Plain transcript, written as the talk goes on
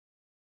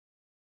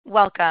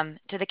Welcome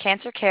to the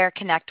Cancer Care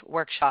Connect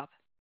workshop.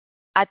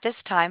 At this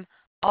time,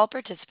 all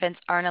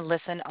participants are in a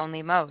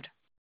listen-only mode.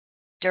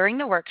 During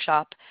the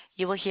workshop,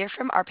 you will hear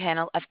from our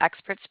panel of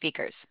expert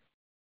speakers.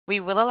 We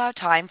will allow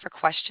time for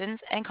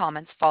questions and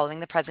comments following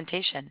the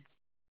presentation.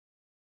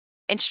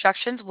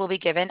 Instructions will be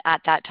given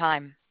at that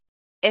time.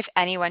 If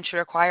anyone should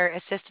require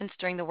assistance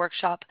during the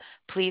workshop,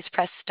 please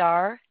press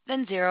star,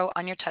 then 0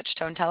 on your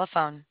touch-tone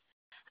telephone.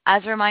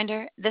 As a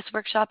reminder, this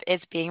workshop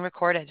is being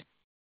recorded.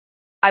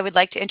 I would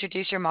like to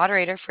introduce your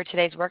moderator for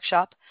today's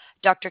workshop,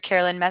 Dr.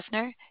 Carolyn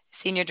Messner,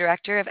 Senior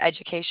Director of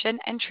Education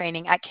and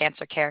Training at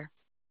Cancer Care.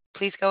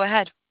 Please go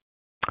ahead.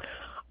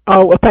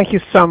 Oh, well, thank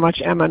you so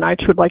much, Emma. And I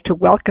would like to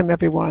welcome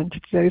everyone to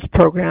today's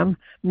program,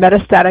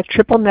 Metastatic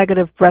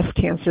Triple-Negative Breast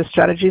Cancer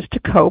Strategies to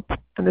Cope.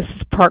 And this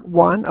is part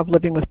 1 of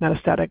Living with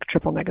Metastatic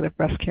Triple-Negative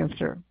Breast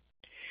Cancer.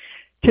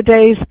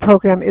 Today's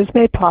program is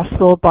made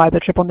possible by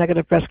the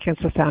Triple-Negative Breast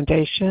Cancer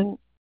Foundation,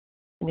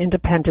 an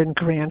independent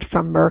grant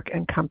from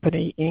Merck &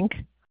 Company,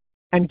 Inc.,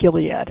 and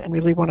Gilead, and we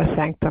really want to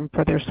thank them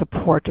for their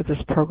support of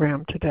this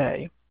program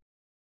today.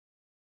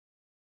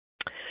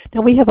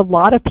 Now, we have a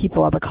lot of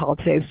people on the call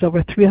today. There's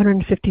over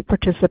 350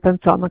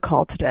 participants on the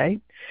call today.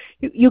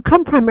 You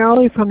come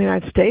primarily from the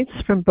United States,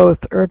 from both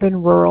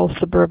urban, rural,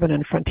 suburban,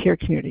 and frontier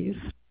communities.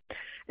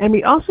 And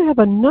we also have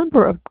a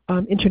number of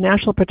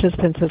international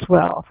participants as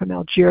well, from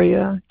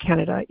Algeria,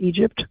 Canada,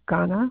 Egypt,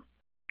 Ghana,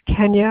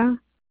 Kenya,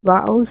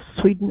 Laos,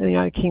 Sweden, and the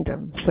United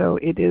Kingdom. So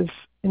it is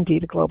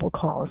indeed a global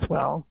call as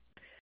well.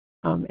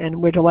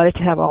 And we're delighted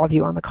to have all of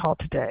you on the call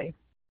today.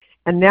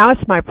 And now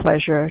it's my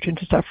pleasure to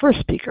introduce our first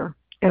speaker.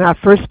 And our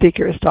first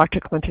speaker is Dr.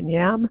 Clinton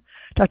Yam.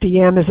 Dr.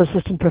 Yam is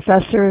Assistant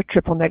Professor,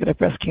 Triple-Negative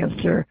Breast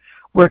Cancer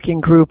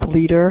Working Group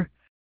Leader,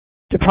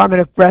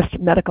 Department of Breast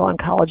Medical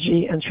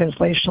Oncology and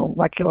Translational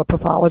Molecular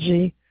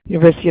Pathology,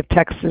 University of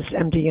Texas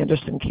MD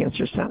Anderson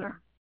Cancer Center.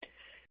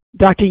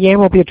 Dr. Yam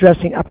will be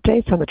addressing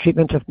updates on the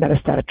treatment of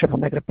metastatic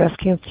triple-negative breast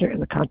cancer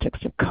in the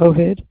context of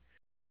COVID,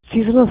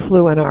 seasonal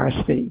flu, and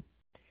RSV.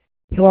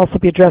 He'll also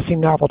be addressing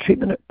novel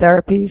treatment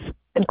therapies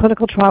and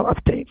clinical trial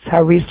updates,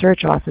 how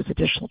research offers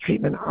additional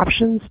treatment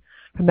options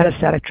for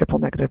metastatic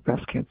triple-negative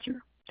breast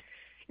cancer.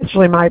 It's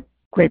really my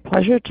great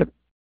pleasure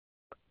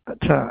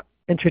to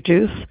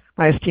introduce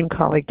my esteemed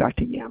colleague,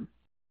 Dr. Yam.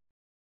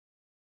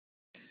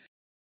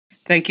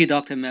 Thank you,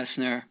 Dr.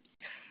 Messner.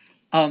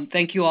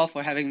 Thank you all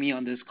for having me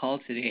on this call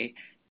today.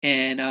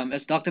 And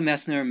as Dr.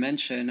 Messner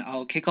mentioned,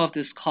 I'll kick off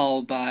this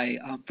call by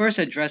first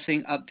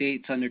addressing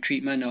updates on the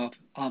treatment of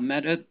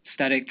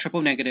metastatic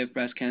triple-negative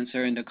breast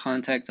cancer in the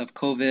context of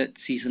COVID,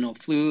 seasonal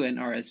flu, and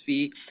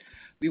RSV.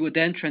 We would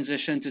then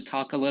transition to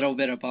talk a little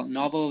bit about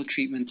novel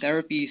treatment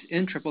therapies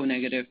in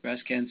triple-negative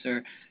breast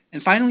cancer.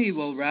 And finally,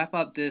 we'll wrap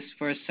up this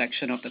first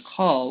section of the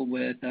call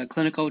with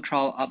clinical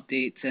trial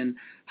updates and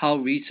how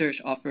research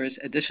offers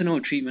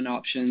additional treatment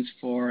options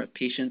for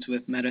patients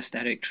with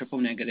metastatic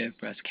triple-negative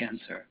breast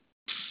cancer.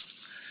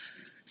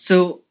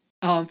 So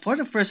for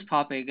the first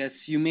topic, as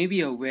you may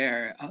be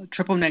aware,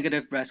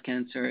 triple-negative breast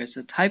cancer is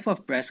a type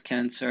of breast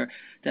cancer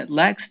that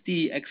lacks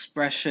the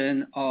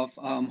expression of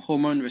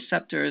hormone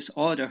receptors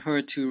or the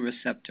HER2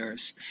 receptors.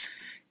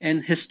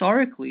 And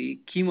historically,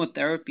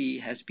 chemotherapy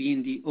has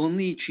been the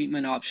only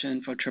treatment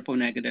option for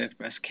triple-negative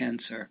breast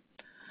cancer.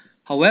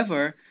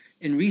 However,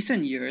 in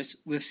recent years,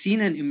 we've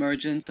seen an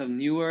emergence of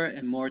newer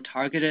and more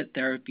targeted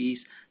therapies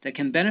that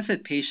can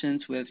benefit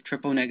patients with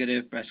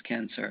triple-negative breast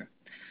cancer.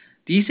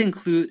 These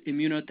include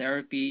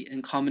immunotherapy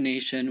in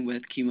combination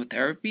with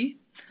chemotherapy,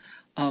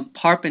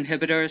 PARP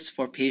inhibitors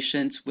for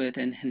patients with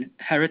an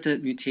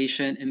inherited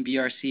mutation in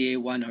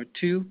BRCA1 or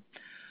 2,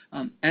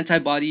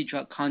 antibody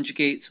drug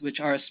conjugates, which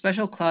are a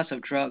special class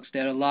of drugs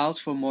that allows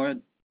for more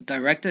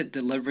directed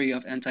delivery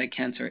of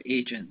anti-cancer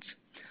agents.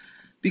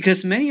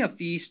 Because many of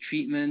these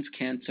treatments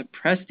can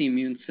suppress the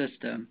immune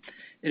system,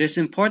 it is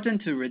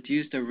important to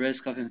reduce the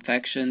risk of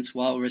infections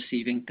while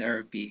receiving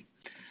therapy.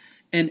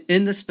 And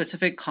in the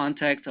specific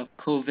context of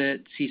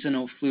COVID,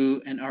 seasonal flu,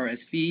 and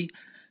RSV,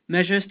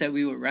 measures that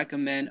we would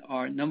recommend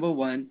are, number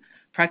 1,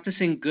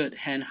 practicing good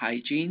hand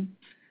hygiene,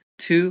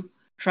 2,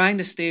 trying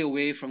to stay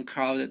away from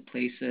crowded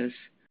places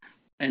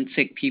and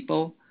sick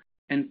people,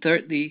 and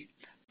thirdly,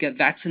 get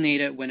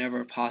vaccinated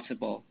whenever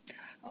possible.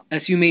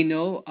 As you may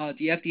know,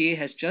 the FDA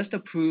has just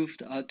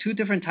approved 2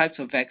 different types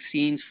of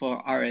vaccines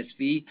for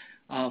RSV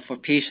for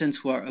patients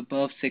who are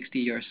above 60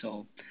 years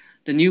old.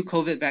 The new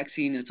COVID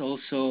vaccine is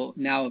also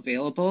now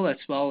available, as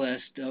well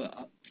as the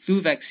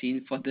flu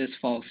vaccine for this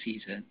fall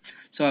season.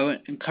 So I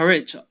would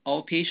encourage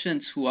all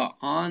patients who are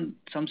on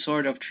some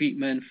sort of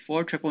treatment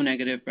for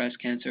triple-negative breast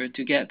cancer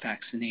to get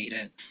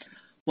vaccinated.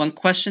 One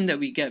question that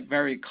we get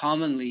very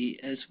commonly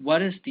is,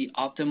 what is the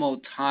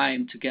optimal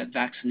time to get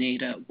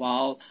vaccinated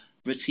while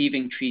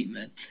receiving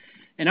treatment?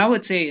 And I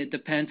would say it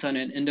depends on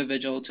an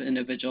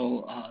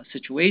individual-to-individual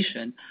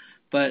situation.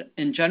 But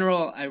in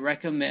general, I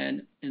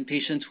recommend in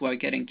patients who are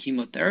getting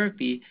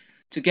chemotherapy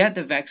to get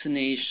the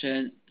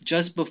vaccination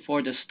just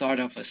before the start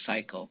of a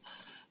cycle.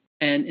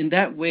 And in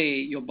that way,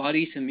 your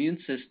body's immune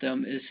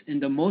system is in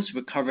the most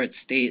recovered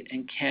state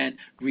and can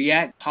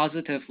react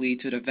positively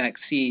to the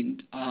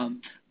vaccine,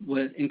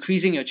 with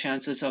increasing your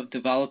chances of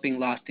developing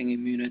lasting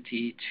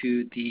immunity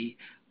to the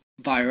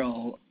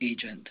viral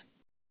agent.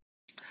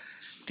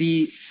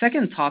 The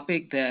second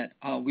topic that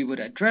we would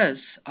address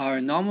are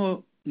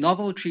novel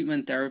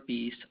treatment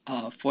therapies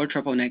for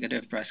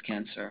triple-negative breast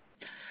cancer.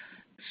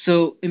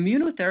 So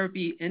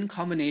immunotherapy in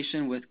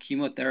combination with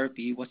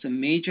chemotherapy was a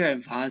major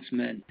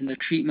advancement in the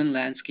treatment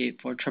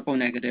landscape for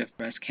triple-negative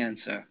breast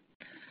cancer.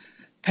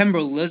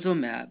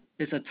 Pembrolizumab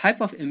is a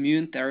type of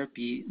immune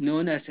therapy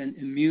known as an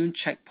immune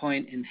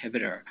checkpoint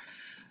inhibitor.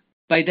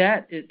 By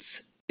that, it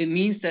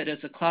means that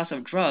it's a class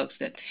of drugs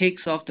that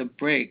takes off the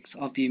brakes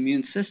of the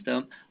immune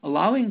system,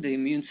 allowing the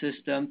immune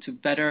system to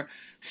better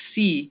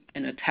see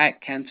and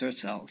attack cancer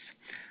cells.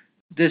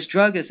 This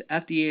drug is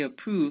FDA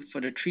approved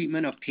for the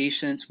treatment of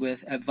patients with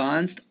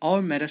advanced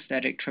or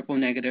metastatic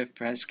triple-negative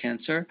breast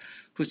cancer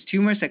whose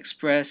tumors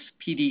express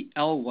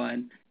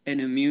PD-L1, an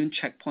immune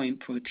checkpoint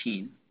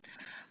protein.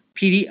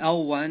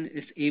 PD-L1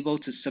 is able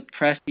to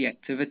suppress the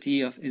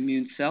activity of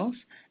immune cells,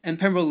 and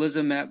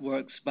pembrolizumab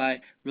works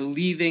by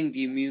relieving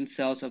the immune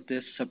cells of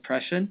this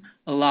suppression,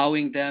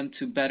 allowing them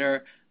to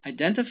better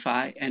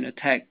identify and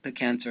attack the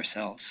cancer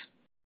cells.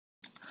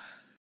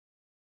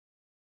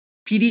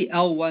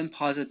 PD-L1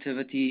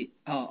 positivity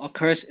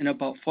occurs in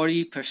about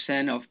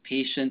 40% of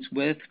patients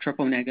with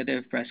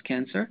triple-negative breast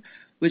cancer,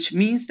 which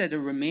means that the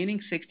remaining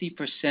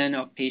 60%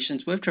 of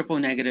patients with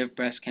triple-negative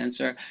breast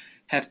cancer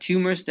have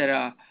tumors that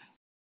are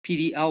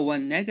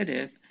PD-L1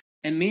 negative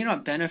and may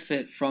not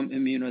benefit from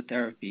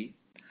immunotherapy.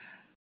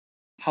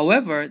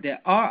 However,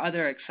 there are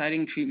other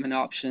exciting treatment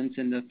options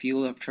in the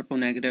field of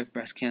triple-negative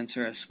breast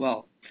cancer as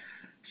well.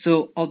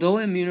 So although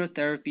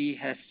immunotherapy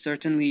has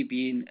certainly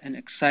been an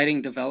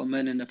exciting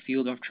development in the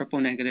field of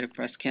triple-negative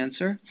breast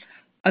cancer,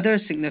 other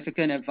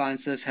significant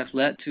advances have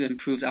led to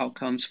improved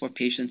outcomes for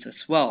patients as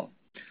well.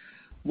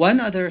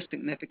 One other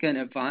significant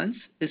advance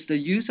is the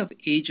use of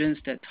agents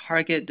that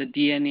target the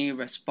DNA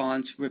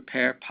response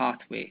repair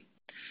pathway.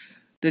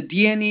 The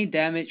DNA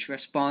damage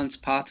response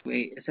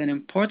pathway is an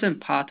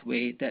important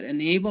pathway that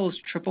enables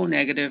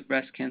triple-negative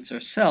breast cancer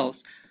cells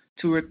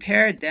to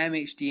repair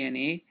damaged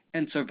DNA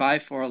and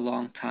survive for a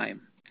long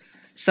time.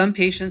 Some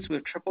patients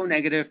with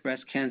triple-negative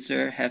breast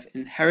cancer have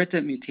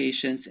inherited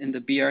mutations in the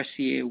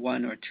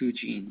BRCA1 or 2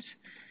 genes.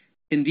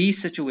 In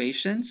these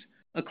situations,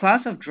 a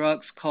class of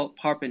drugs called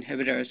PARP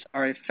inhibitors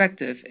are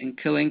effective in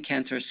killing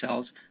cancer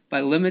cells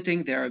by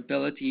limiting their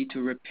ability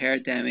to repair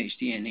damaged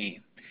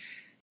DNA.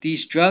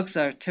 These drugs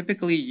are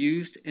typically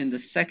used in the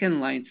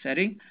second-line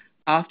setting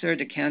after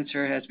the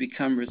cancer has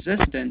become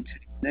resistant to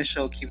the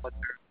initial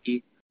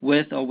chemotherapy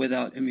with or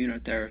without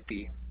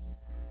immunotherapy.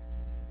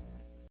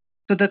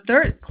 So the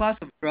third class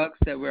of drugs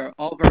that we're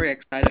all very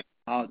excited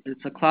about is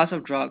a class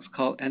of drugs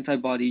called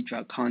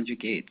antibody-drug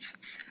conjugates.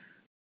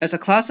 As a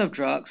class of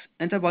drugs,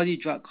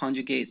 antibody-drug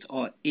conjugates,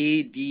 or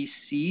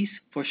ADCs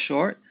for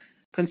short,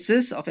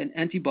 consists of an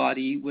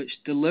antibody which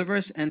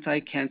delivers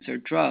anti-cancer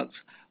drugs,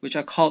 which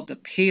are called the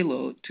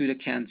payload to the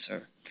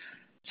cancer.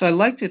 So I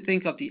like to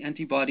think of the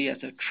antibody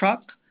as a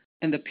truck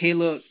and the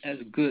payload as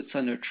goods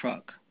on the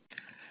truck.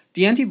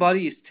 The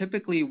antibody is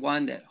typically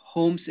one that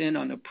homes in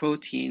on a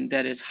protein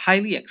that is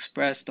highly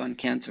expressed on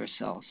cancer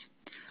cells.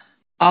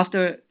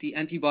 After the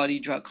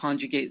antibody-drug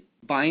conjugate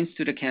binds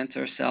to the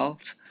cancer cells,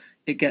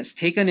 it gets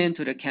taken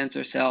into the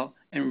cancer cell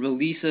and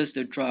releases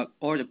the drug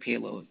or the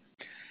payload.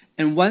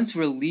 And once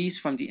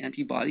released from the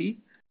antibody,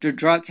 the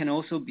drug can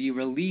also be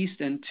released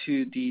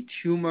into the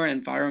tumor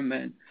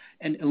environment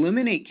and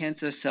eliminate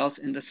cancer cells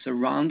in the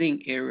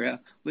surrounding area,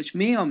 which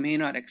may or may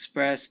not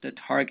express the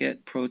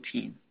target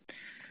protein.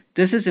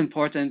 This is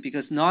important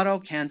because not all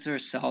cancer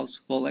cells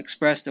will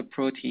express the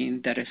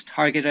protein that is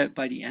targeted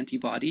by the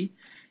antibody,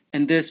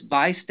 and this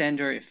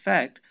bystander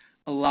effect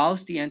allows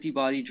the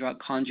antibody-drug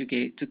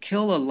conjugate to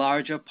kill a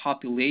larger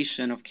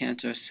population of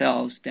cancer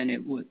cells than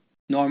it would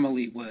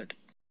normally would.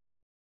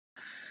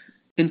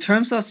 In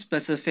terms of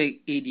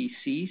specific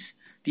ADCs,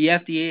 the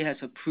FDA has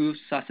approved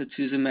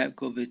sacituzumab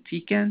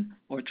govitecan,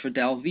 or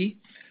Trodelvy,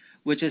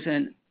 which is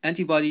an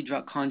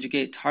antibody-drug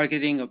conjugate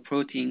targeting a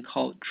protein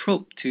called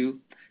TROP2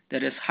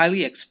 that is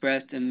highly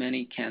expressed in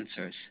many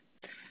cancers.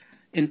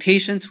 In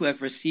patients who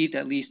have received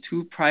at least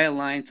 2 prior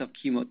lines of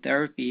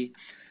chemotherapy,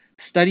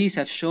 studies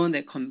have shown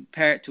that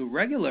compared to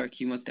regular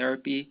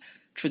chemotherapy,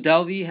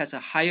 Trodelvy has a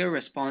higher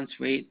response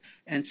rate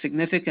and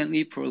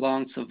significantly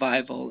prolonged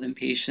survival in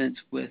patients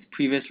with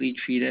previously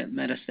treated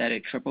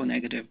metastatic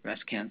triple-negative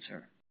breast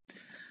cancer.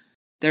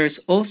 There is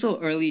also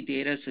early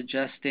data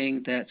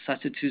suggesting that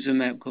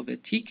sacituzumab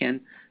govitecan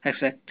has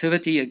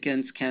activity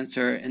against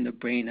cancer in the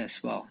brain as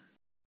well.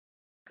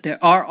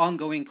 There are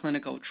ongoing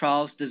clinical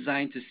trials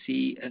designed to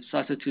see if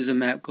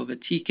sacituzumab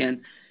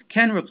govitecan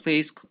can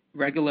replace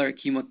regular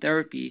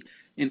chemotherapy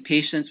in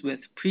patients with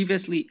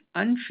previously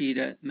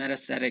untreated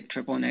metastatic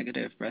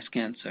triple-negative breast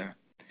cancer.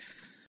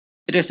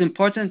 It is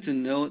important to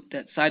note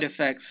that side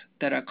effects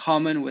that are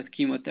common with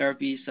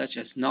chemotherapy, such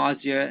as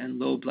nausea and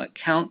low blood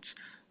counts,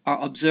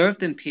 are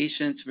observed in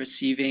patients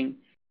receiving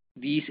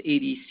these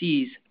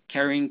ADCs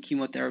carrying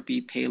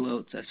chemotherapy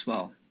payloads as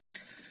well.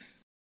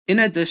 In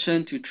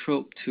addition to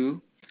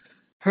TROP2,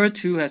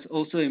 HER2 has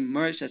also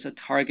emerged as a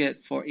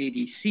target for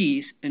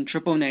ADCs in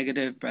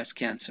triple-negative breast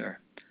cancer.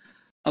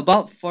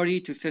 About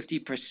 40 to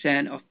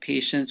 50% of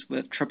patients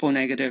with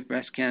triple-negative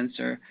breast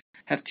cancer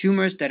have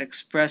tumors that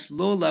express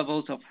low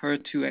levels of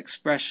HER2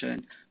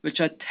 expression, which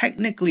are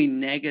technically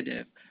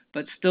negative,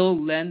 but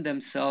still lend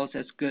themselves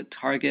as good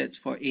targets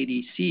for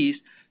ADCs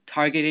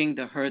targeting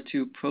the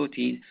HER2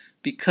 protein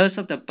because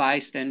of the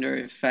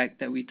bystander effect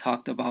that we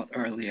talked about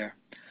earlier.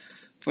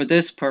 For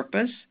this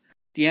purpose,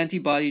 the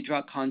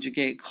antibody-drug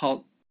conjugate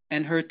called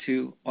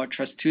Enhertu or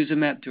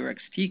trastuzumab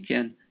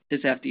deruxtecan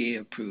is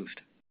FDA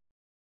approved.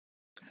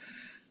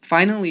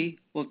 Finally,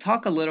 we'll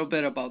talk a little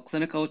bit about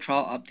clinical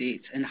trial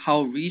updates and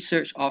how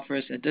research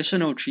offers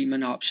additional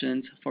treatment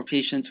options for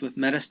patients with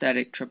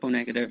metastatic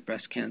triple-negative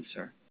breast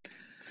cancer.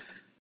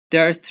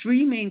 There are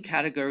three main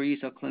categories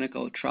of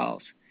clinical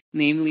trials,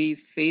 namely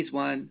Phase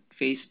 1,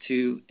 Phase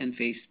 2, and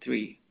Phase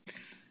 3.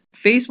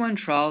 Phase 1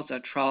 trials are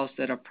trials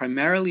that are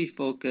primarily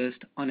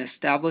focused on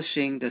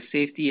establishing the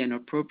safety and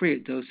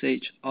appropriate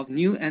dosage of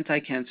new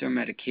anti-cancer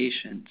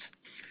medications.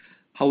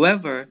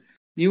 However,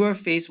 newer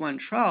Phase 1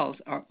 trials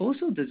are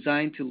also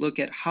designed to look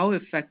at how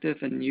effective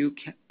a new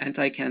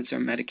anti-cancer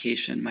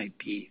medication might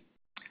be.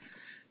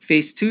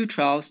 Phase 2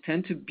 trials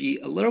tend to be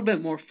a little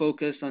bit more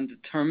focused on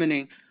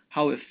determining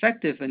how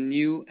effective a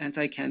new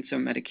anti-cancer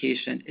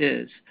medication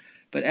is.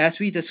 But as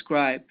we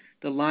described,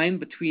 the line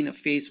between a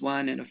Phase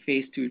 1 and a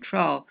Phase 2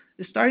 trial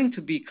is starting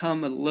to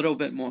become a little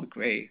bit more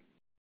gray.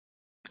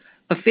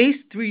 A Phase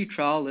 3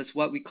 trial is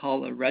what we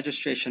call a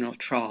registrational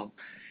trial,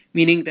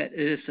 meaning that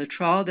it is a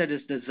trial that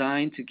is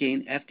designed to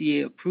gain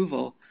FDA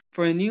approval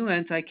for a new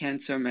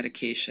anti-cancer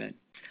medication.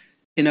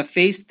 In a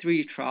Phase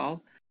 3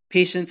 trial,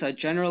 patients are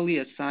generally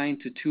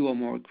assigned to two or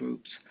more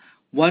groups.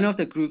 One of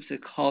the groups is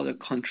called a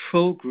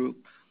control group,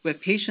 where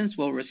patients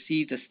will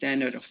receive the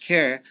standard of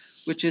care,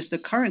 which is the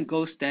current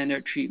gold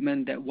standard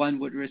treatment that one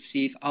would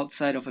receive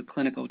outside of a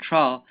clinical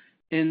trial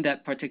in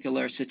that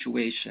particular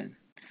situation.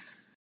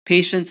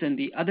 Patients in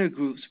the other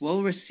groups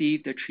will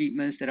receive the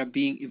treatments that are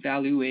being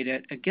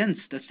evaluated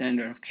against the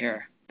standard of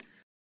care.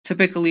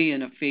 Typically,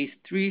 in a Phase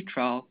 3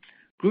 trial,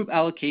 group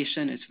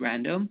allocation is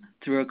random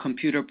through a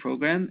computer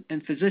program,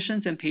 and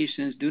physicians and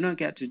patients do not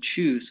get to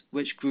choose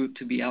which group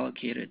to be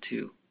allocated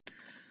to.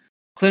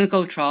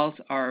 Clinical trials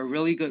are a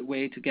really good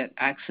way to get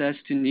access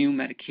to new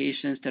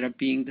medications that are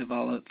being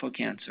developed for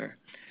cancer.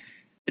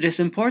 It is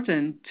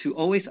important to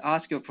always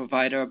ask your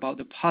provider about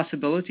the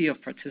possibility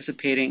of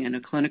participating in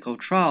a clinical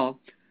trial,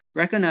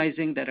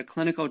 recognizing that a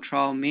clinical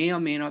trial may or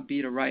may not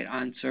be the right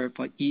answer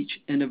for each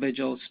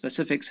individual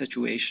specific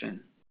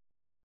situation.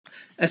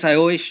 As I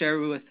always share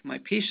with my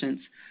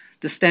patients,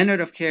 the standard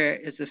of care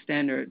is the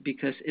standard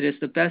because it is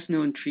the best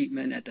known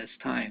treatment at this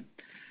time.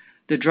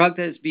 The drug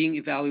that is being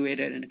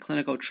evaluated in a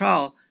clinical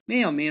trial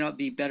may or may not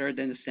be better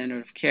than the standard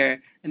of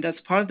care, and that's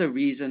part of the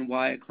reason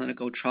why a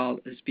clinical trial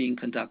is being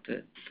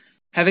conducted.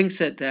 Having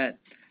said that,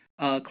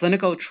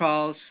 clinical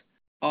trials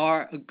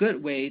are a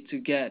good way to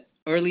get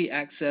early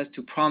access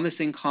to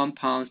promising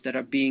compounds that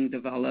are being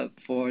developed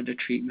for the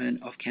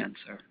treatment of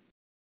cancer.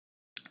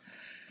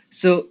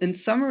 So in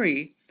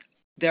summary,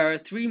 there are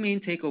three main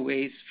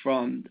takeaways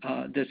from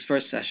this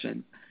first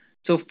session.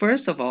 So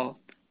first of all,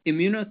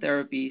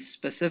 immunotherapy,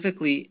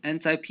 specifically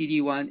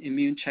anti-PD-1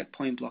 immune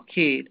checkpoint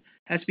blockade,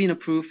 has been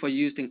approved for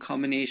use in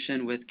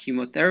combination with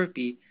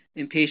chemotherapy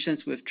in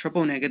patients with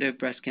triple-negative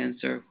breast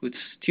cancer whose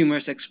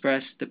tumors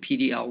express the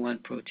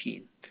PD-L1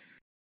 protein.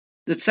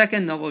 The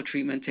second novel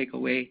treatment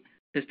takeaway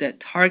is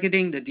that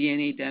targeting the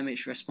DNA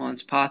damage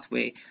response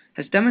pathway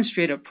has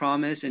demonstrated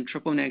promise in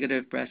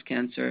triple-negative breast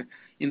cancer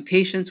in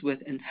patients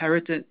with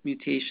inherited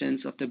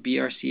mutations of the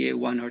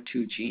BRCA1 or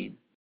 2 gene.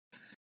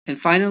 And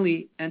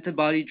finally,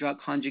 antibody-drug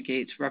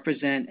conjugates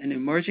represent an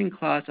emerging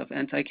class of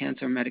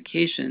anti-cancer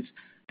medications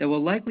that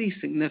will likely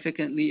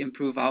significantly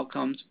improve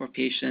outcomes for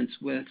patients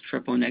with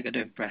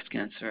triple-negative breast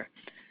cancer.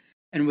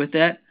 And with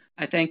that,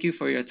 I thank you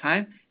for your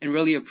time and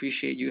really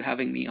appreciate you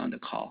having me on the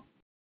call.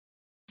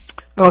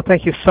 Oh,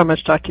 thank you so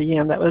much, Dr.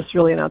 Yam. That was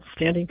really an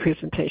outstanding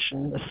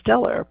presentation, a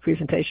stellar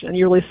presentation, and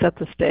you really set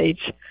the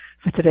stage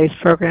for today's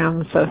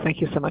program. So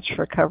thank you so much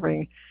for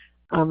covering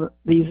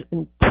these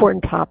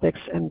important topics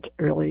and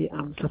early.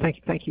 So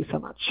thank you so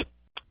much.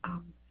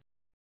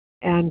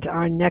 And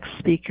our next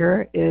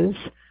speaker is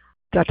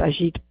Dr.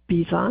 Ajit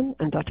Bizan,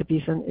 and Dr.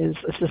 Bizan is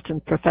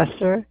Assistant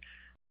Professor,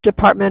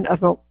 Department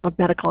of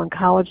Medical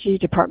Oncology,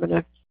 Department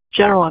of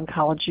General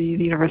Oncology,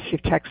 the University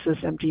of Texas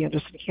MD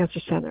Anderson Cancer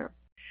Center.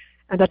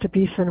 And Dr.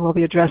 Bizan will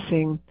be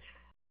addressing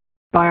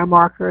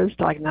biomarkers,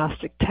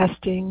 diagnostic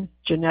testing,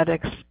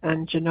 genetics,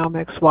 and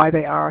genomics, why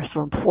they are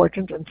so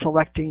important in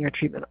selecting your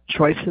treatment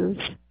choices,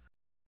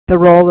 the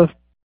role of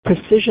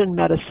precision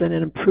medicine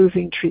in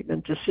improving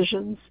treatment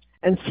decisions,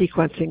 and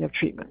sequencing of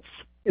treatments.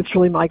 It's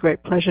really my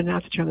great pleasure now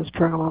to turn this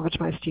program over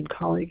to my esteemed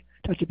colleague,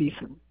 Dr.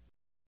 Bizan.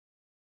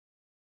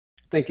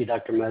 Thank you,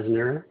 Dr.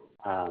 Mesner.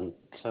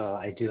 So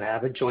I do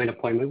have a joint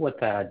appointment with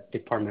the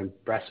Department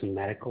of Breast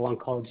Medical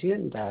Oncology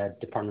and the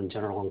Department of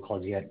General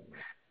Oncology at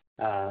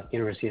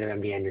University of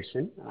MD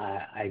Anderson.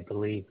 I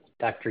believe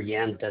Dr.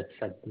 Yam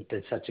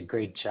did such a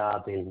great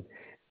job in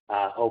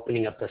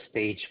opening up the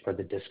stage for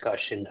the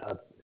discussion of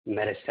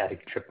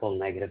metastatic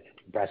triple-negative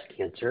breast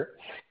cancer.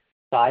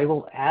 So I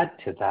will add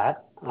to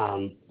that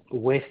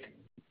with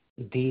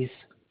these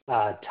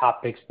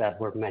topics that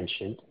were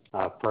mentioned.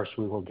 First,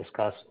 we will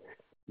discuss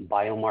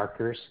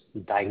biomarkers,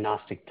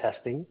 diagnostic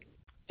testing,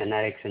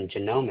 genetics and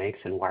genomics,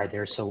 and why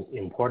they're so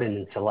important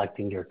in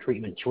selecting your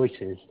treatment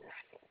choices,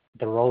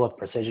 the role of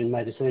precision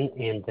medicine,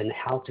 and then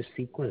how to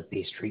sequence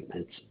these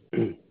treatments.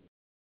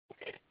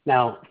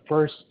 Now,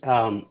 first,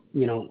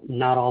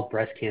 not all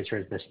breast cancer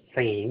is the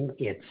same.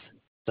 It's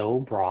so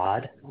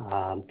broad.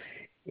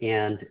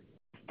 And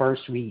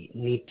first, we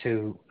need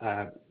to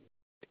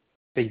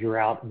figure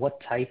out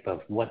what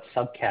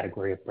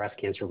subcategory of breast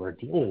cancer we're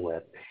dealing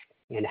with.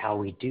 And how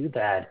we do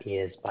that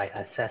is by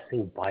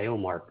assessing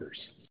biomarkers.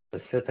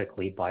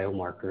 Specifically,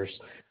 biomarkers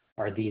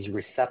are these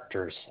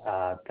receptors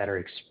that are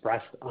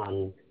expressed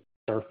on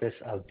the surface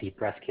of the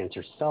breast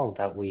cancer cell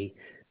that we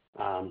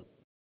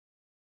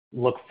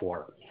look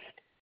for.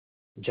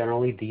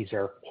 Generally, these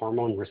are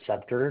hormone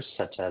receptors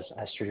such as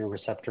estrogen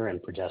receptor and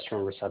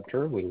progesterone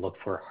receptor. We look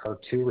for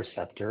HER2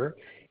 receptor.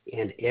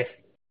 And if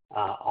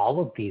all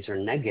of these are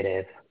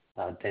negative,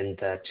 then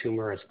the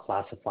tumor is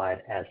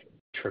classified as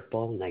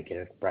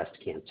triple-negative breast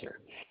cancer.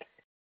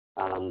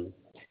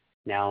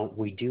 Now,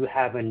 we do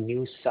have a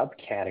new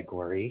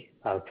subcategory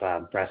of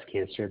breast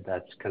cancer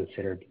that's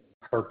considered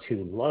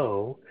HER2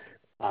 low.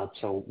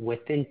 So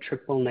within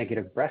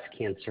triple-negative breast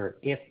cancer,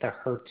 if the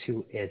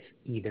HER2 is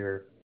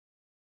either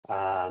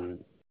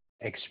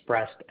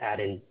expressed at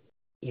an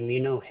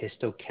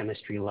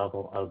immunohistochemistry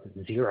level of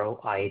 0,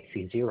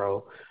 IHC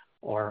 0,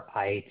 or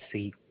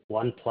IHC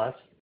 1+,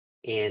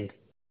 and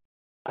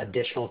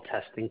additional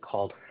testing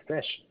called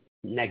FISH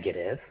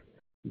negative,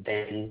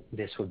 then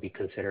this would be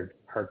considered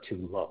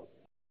HER2 low.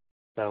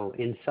 So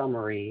in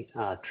summary,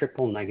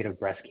 triple-negative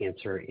breast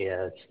cancer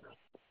is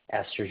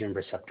estrogen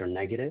receptor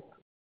negative,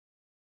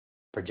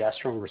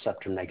 progesterone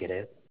receptor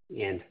negative,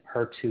 and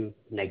HER2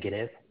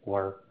 negative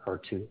or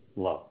HER2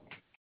 low.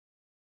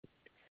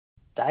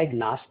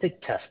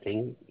 Diagnostic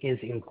testing is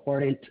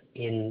important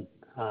in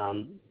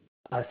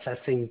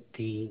assessing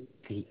the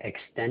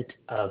extent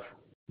of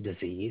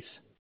disease,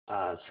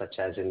 such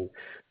as in,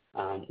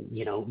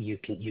 you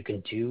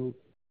can do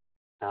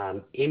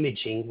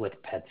imaging with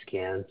PET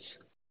scans,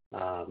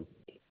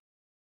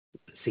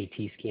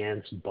 CT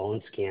scans,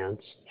 bone scans,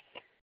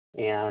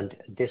 and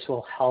this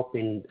will help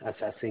in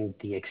assessing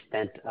the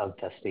extent of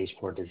the stage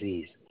 4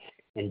 disease.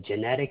 And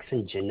genetics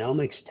and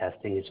genomics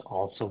testing is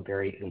also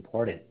very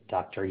important.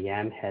 Dr.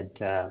 Yam had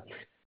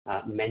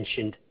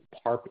mentioned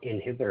PARP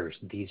inhibitors.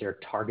 These are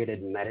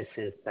targeted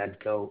medicines that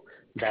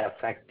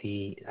affect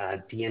the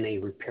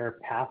DNA repair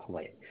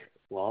pathway.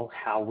 Well,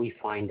 how we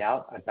find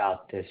out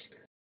about this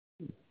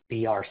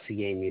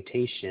BRCA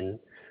mutation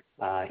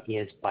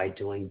is by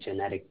doing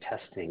genetic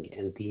testing,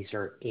 and these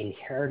are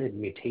inherited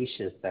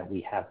mutations that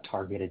we have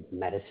targeted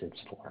medicines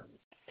for.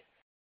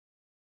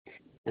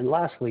 And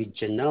lastly,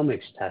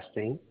 genomics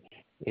testing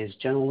is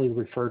generally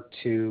referred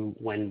to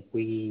when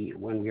we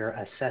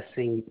are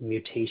assessing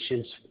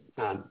mutations,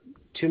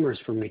 tumors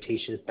for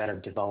mutations that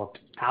have developed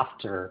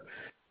after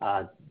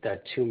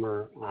the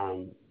tumor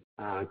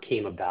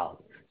came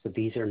about. So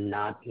these are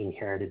not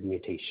inherited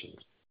mutations.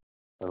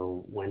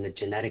 So when the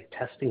genetic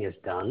testing is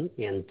done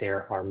and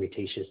there are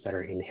mutations that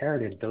are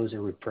inherited, those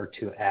are referred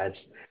to as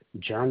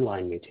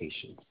germline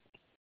mutations.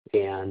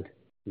 And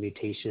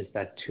mutations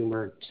that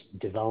tumors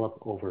develop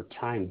over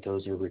time,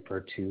 those are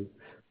referred to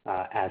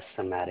as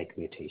somatic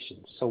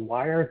mutations. So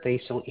why are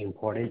they so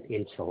important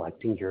in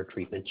selecting your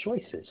treatment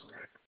choices?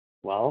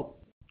 Well,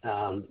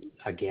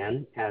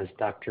 again, as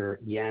Dr.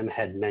 Yam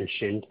had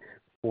mentioned,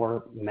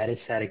 for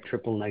metastatic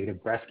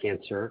triple-negative breast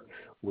cancer,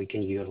 we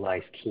can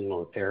utilize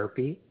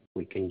chemotherapy,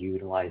 we can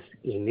utilize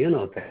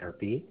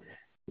immunotherapy,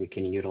 we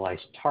can utilize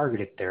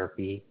targeted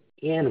therapy,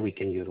 and we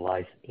can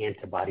utilize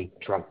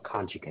antibody-drug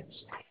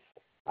conjugates.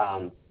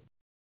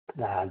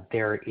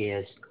 There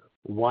is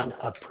one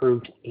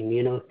approved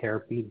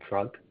immunotherapy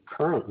drug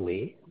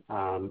currently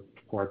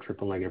for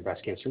triple-negative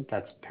breast cancer,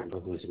 that's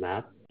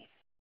pembrolizumab.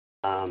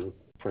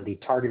 For the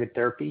targeted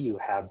therapy, you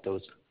have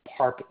those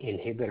PARP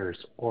inhibitors,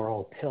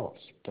 oral pills.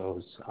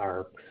 Those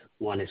are,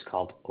 one is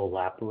called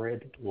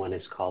olaparib, one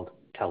is called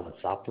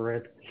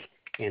talazoparib.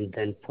 And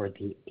then for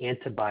the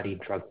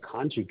antibody-drug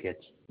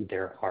conjugates,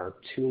 there are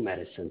two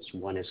medicines.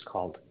 One is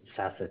called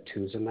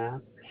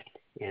sacituzumab,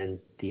 and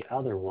the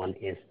other one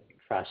is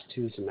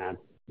trastuzumab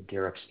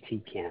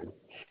deruxtecan.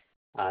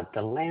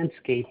 The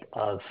landscape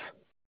of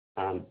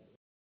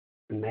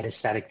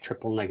metastatic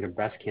triple-negative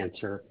breast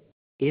cancer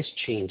is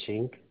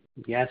changing.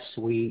 Yes,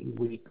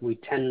 we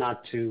tend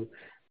not to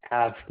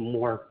have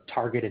more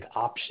targeted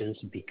options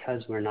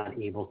because we're not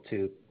able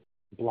to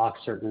block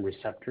certain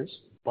receptors,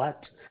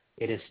 but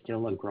it is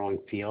still a growing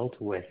field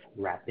with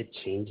rapid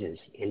changes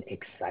and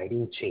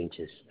exciting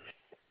changes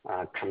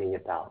coming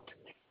about.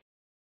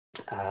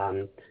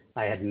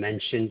 I had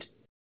mentioned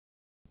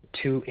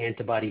 2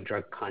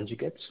 antibody-drug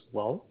conjugates.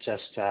 Well,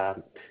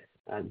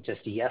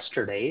 just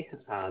yesterday,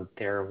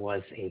 there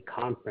was a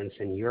conference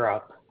in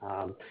Europe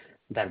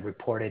that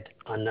reported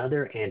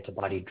another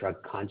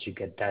antibody-drug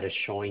conjugate that is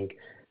showing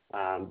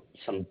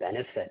some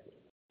benefit.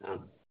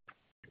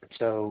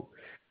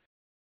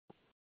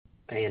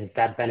 And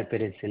that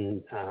benefit is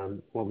in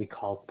what we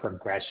call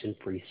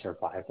progression-free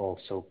survival,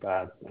 so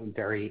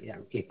very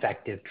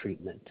effective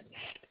treatment.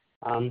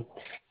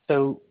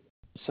 So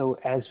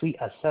as we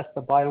assess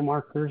the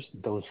biomarkers,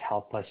 those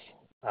help us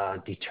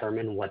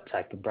determine what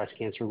type of breast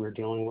cancer we're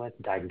dealing with.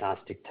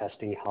 Diagnostic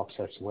testing helps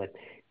us with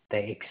the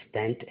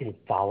extent and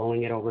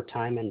following it over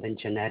time, and then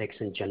genetics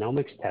and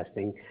genomics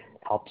testing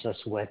helps us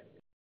with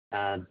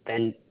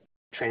then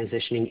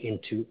transitioning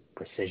into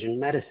precision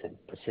medicine.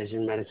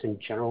 Precision medicine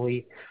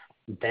generally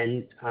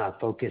then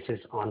focuses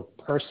on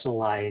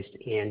personalized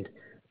and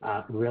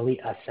really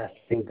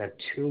assessing the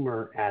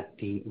tumor at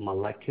the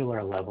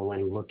molecular level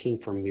and looking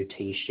for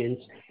mutations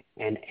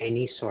and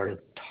any sort of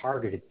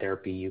targeted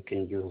therapy you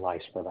can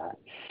utilize for that.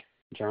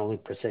 Generally,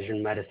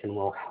 precision medicine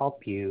will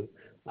help you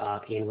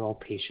enroll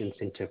patients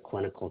into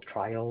clinical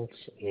trials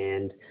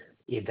and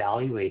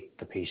evaluate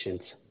the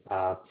patients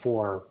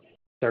for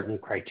certain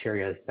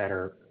criteria that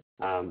are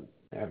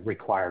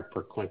required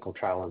for clinical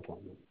trial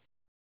employment.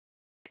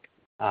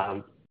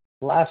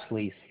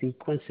 Lastly,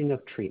 sequencing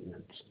of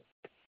treatments.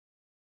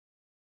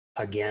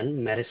 Again,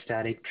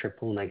 metastatic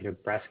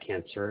triple-negative breast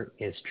cancer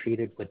is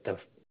treated with the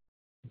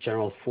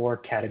general 4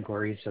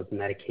 categories of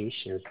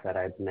medications that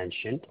I've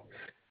mentioned.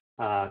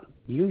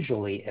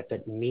 Usually, if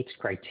it meets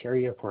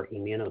criteria for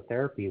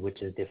immunotherapy,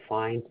 which is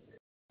defined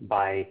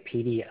by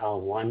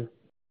PD-L1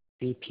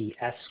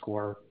 CPS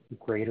score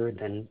greater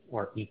than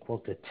or equal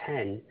to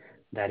 10,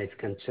 that is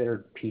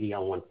considered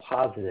PD-L1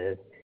 positive,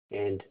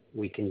 and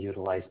we can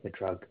utilize the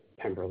drug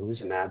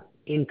pembrolizumab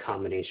in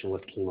combination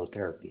with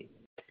chemotherapy.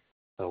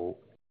 So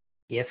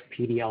if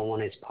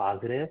PD-L1 is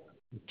positive,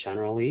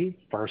 generally,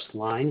 first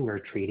line, we're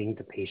treating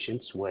the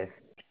patients with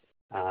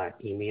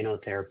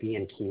immunotherapy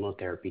and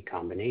chemotherapy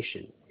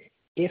combination.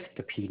 If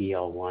the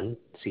PD-L1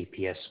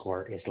 CPS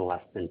score is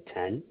less than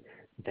 10,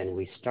 then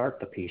we start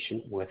the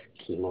patient with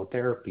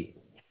chemotherapy.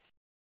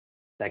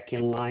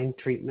 Second line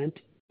treatment,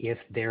 if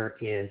there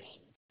is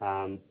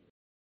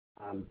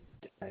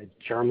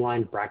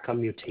germline BRCA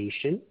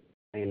mutation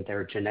in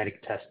their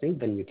genetic testing,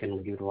 then you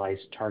can utilize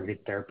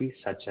targeted therapies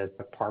such as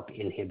the PARP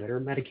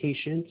inhibitor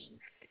medications.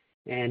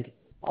 And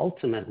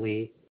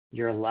ultimately,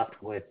 you're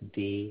left with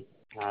the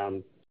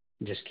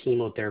just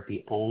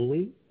chemotherapy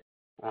only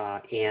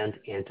and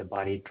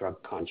antibody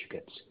drug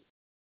conjugates.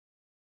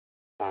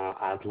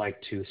 I'd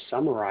like to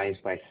summarize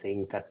by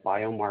saying that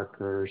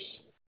biomarkers,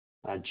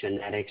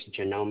 genetics,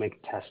 genomic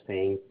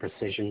testing,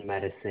 precision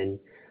medicine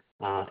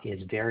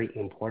is very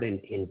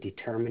important in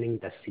determining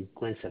the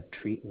sequence of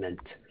treatment.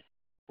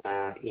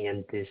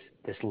 And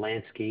this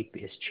landscape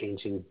is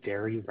changing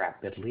very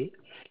rapidly,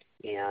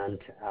 and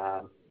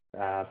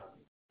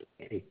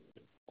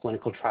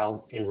clinical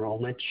trial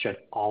enrollment should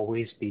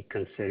always be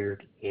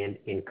considered and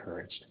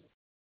encouraged.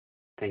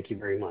 Thank you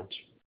very much.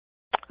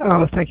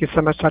 Oh, thank you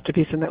so much, Dr.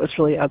 Beeson. That was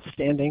really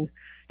outstanding.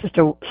 Just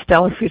a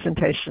stellar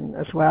presentation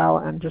as well,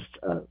 and just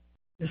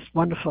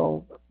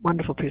wonderful,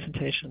 wonderful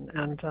presentation.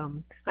 And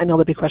I know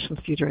there'll be questions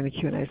for you during the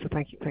Q&A, so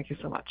thank you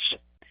so much.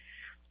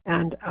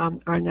 And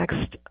our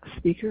next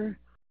speaker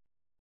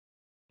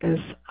is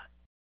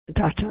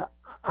Dr.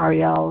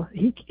 Ariel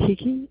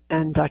Hickey,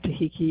 and Dr.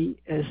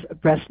 Hickey is a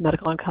breast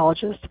medical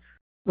oncologist,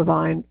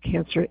 Levine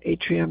Cancer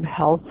Atrium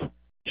Health,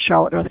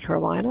 Charlotte, North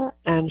Carolina,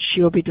 and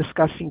she will be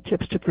discussing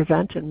tips to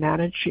prevent and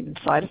manage treatment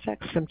side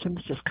effects,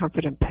 symptoms,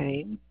 discomfort, and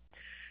pain,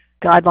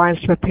 guidelines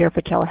to prepare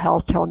for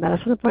telehealth,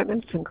 telemedicine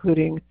appointments,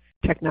 including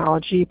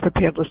technology,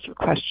 prepared list of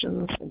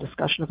questions, and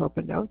discussion of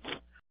OpenNotes,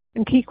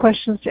 and key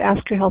questions to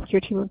ask your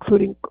healthcare team,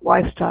 including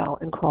lifestyle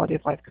and quality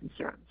of life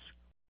concerns.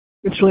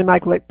 It's really my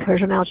great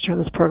pleasure now to turn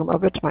this program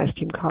over to my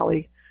esteemed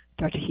colleague,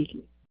 Dr.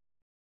 Hickey.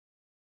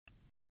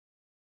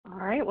 All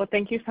right. Well,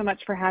 thank you so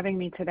much for having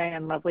me today,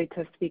 and lovely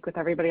to speak with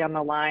everybody on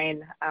the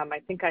line. I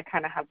think I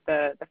kind of have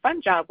the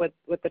fun job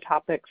with the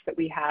topics that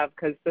we have,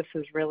 because this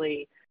is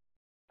really,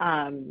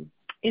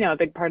 a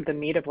big part of the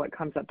meat of what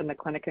comes up in the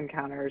clinic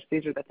encounters.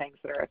 These are the things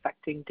that are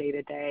affecting day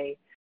to day.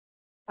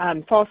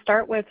 So I'll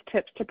start with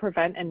tips to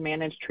prevent and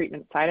manage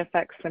treatment side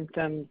effects,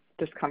 symptoms,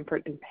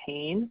 discomfort, and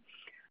pain.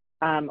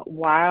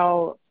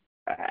 While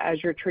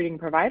as you're treating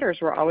providers,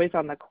 we're always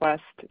on the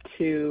quest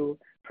to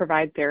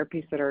provide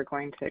therapies that are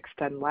going to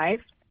extend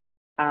life.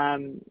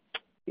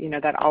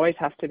 That always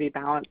has to be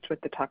balanced with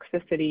the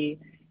toxicity.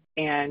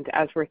 And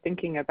as we're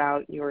thinking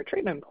about your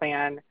treatment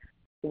plan,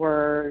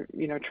 we're,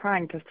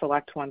 trying to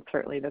select one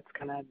certainly that's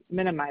going to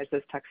minimize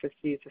those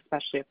toxicities,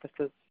 especially if this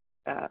is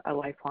a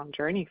lifelong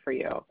journey for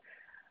you.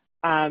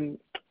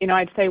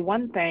 I'd say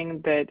one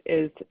thing that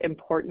is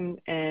important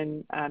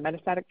in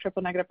metastatic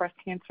triple-negative breast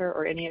cancer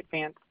or any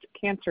advanced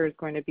cancer is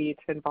going to be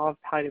to involve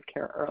palliative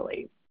care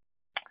early.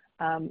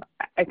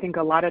 I think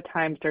a lot of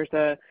times there's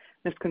a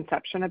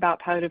misconception about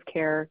palliative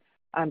care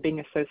being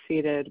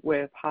associated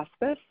with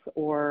hospice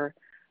or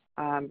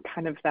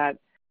kind of that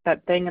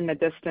thing in the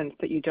distance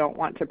that you don't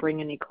want to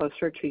bring any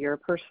closer to your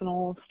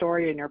personal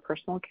story and your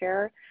personal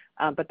care.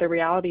 But the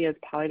reality is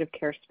palliative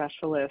care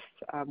specialists,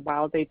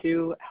 while they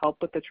do help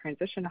with the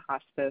transition to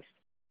hospice,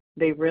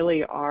 they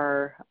really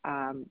are,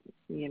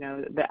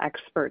 the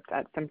experts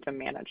at symptom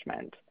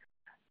management.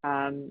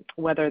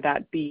 Whether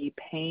that be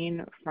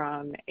pain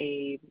from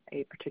a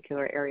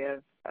particular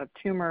area of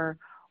tumor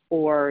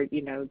or,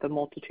 the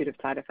multitude of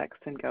side effects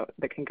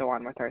that can go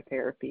on with our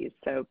therapies.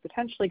 So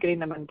potentially getting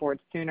them on board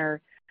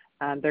sooner,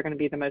 they're going to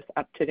be the most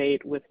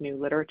up-to-date with new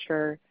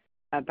literature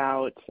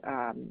about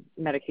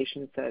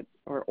medications that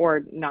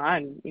or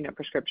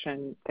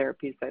non-prescription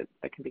therapies that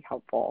can be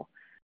helpful.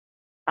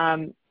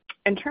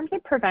 In terms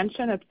of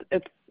prevention,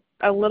 it's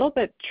a little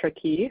bit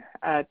tricky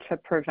to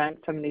prevent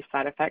some of these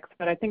side effects,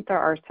 but I think there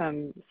are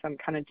some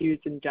kind of do's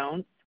and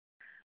don'ts.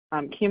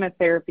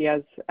 Chemotherapy,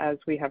 as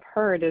we have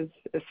heard, is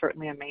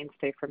certainly a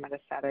mainstay for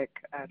metastatic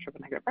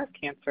triple-negative breast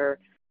cancer.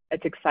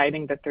 It's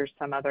exciting that there's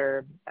some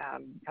other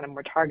kind of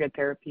more targeted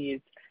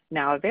therapies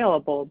now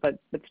available, but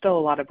still a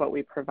lot of what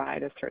we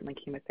provide is certainly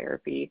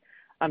chemotherapy.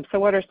 So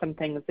what are some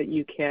things that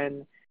you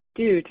can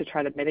do to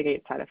try to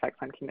mitigate side effects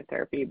on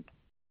chemotherapy?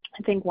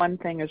 I think one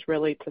thing is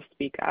really to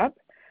speak up.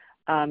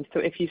 So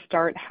if you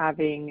start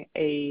having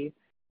a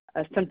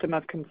symptom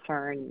of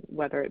concern,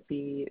 whether it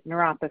be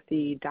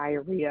neuropathy,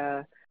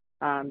 diarrhea,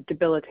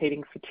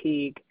 debilitating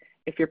fatigue,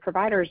 if your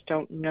providers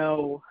don't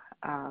know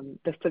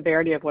the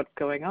severity of what's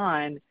going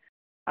on,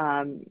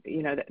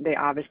 they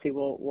obviously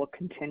will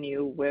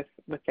continue with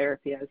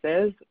therapy as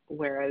is,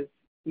 whereas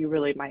you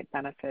really might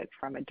benefit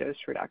from a dose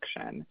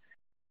reduction.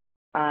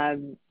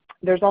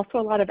 There's also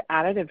a lot of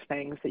additive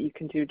things that you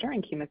can do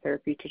during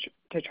chemotherapy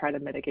to try to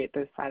mitigate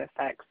those side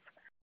effects.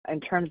 In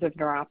terms of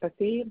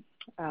neuropathy,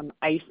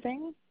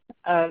 icing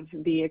of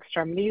the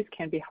extremities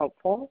can be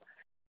helpful.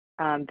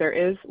 There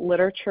is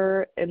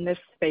literature in this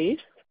space,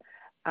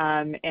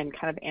 and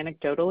kind of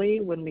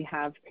anecdotally, when we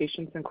have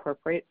patients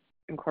incorporate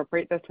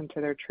this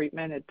into their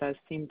treatment, it does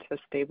seem to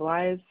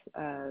stabilize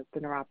the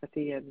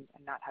neuropathy and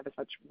not have as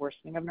much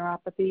worsening of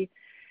neuropathy.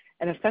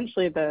 And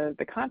essentially, the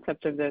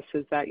concept of this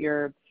is that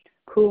you're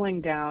cooling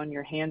down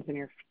your hands and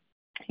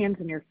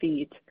your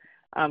feet,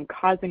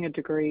 causing a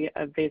degree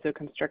of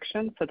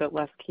vasoconstriction so that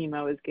less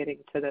chemo is getting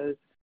to those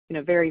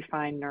very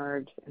fine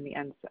nerves in the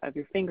ends of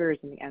your fingers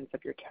and the ends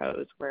of your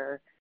toes, where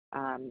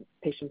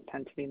patients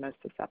tend to be most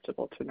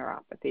susceptible to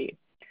neuropathy.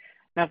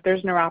 Now, if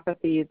there's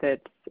neuropathy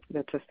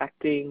that's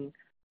affecting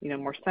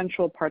more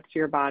central parts of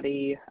your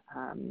body,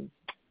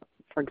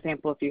 for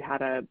example, if you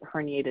had a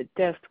herniated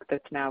disc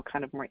that's now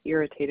kind of more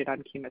irritated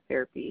on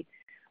chemotherapy,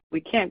 we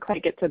can't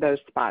quite get to those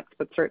spots,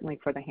 but certainly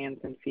for the hands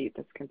and feet,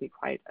 this can be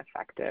quite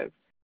effective.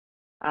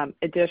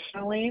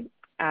 Additionally,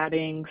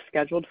 adding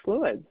scheduled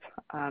fluids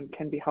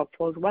can be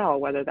helpful as well,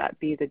 whether that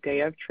be the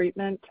day of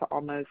treatment to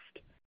almost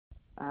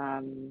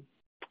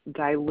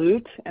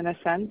dilute, in a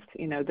sense,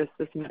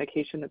 this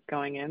medication that's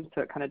going in,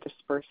 so it kind of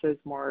disperses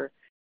more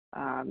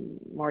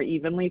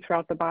evenly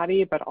throughout the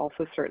body, but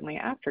also certainly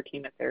after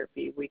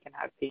chemotherapy, we can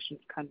have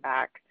patients come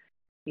back,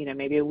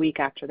 maybe a week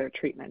after their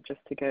treatment just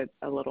to get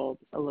a little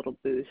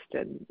boost,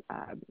 and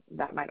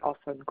that might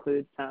also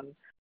include some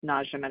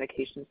nausea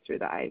medications through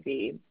the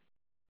IV.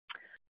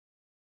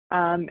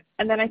 And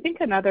then I think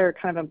another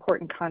kind of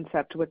important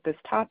concept with this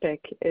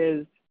topic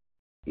is,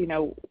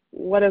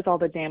 what is all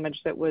the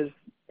damage that was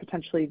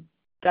potentially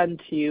done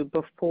to you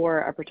before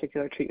a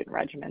particular treatment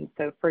regimen?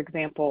 So, for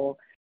example,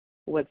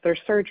 was there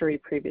surgery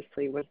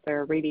previously? Was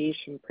there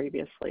radiation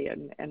previously?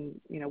 And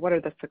what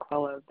are the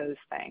sequelae of those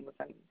things?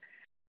 And,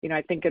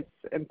 I think it's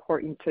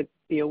important to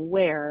be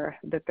aware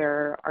that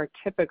there are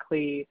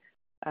typically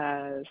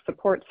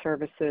support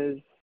services,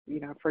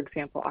 for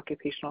example,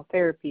 occupational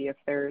therapy, if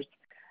there's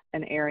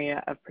an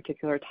area of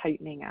particular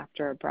tightening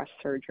after a breast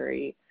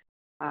surgery.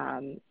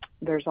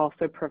 There's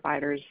also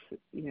providers,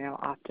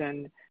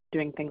 often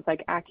doing things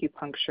like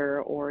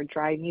acupuncture or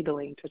dry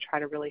needling to try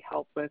to really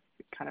help with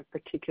kind of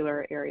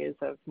particular areas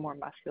of more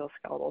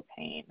musculoskeletal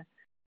pain.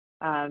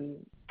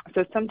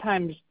 So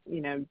sometimes,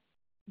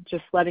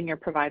 just letting your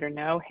provider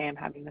know, hey, I'm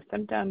having the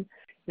symptom,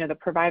 the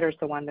provider's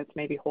the one that's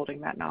maybe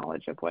holding that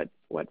knowledge of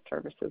what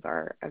services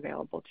are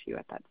available to you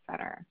at that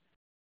center.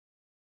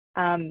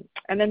 And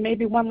then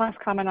maybe one last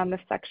comment on this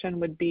section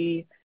would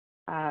be,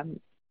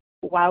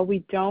 while we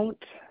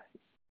don't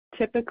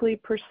typically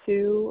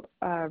pursue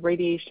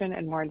radiation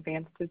and more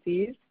advanced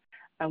disease,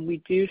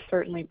 we do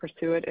certainly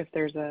pursue it if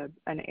there's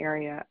an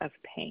area of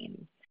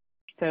pain.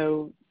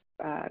 So,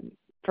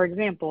 for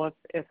example,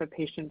 if a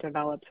patient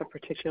develops a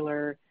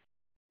particular,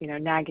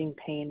 nagging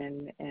pain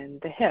in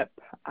the hip,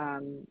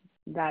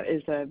 that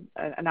is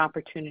an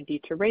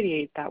opportunity to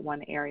radiate that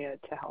one area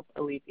to help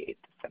alleviate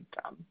the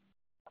symptom.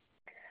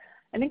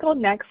 I think I'll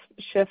next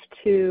shift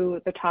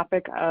to the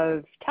topic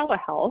of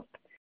telehealth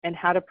and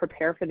how to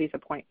prepare for these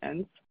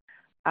appointments.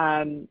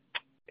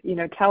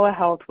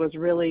 telehealth was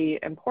really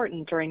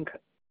important during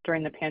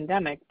the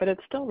pandemic, but it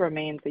still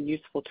remains a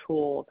useful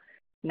tool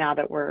now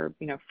that we're,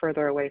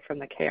 further away from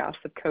the chaos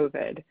of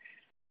COVID.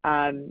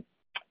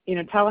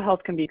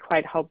 Telehealth can be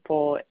quite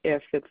helpful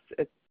if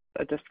it's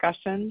a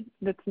discussion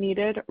that's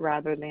needed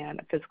rather than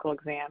a physical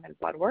exam and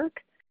blood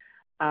work.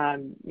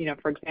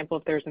 For example,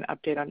 if there's an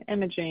update on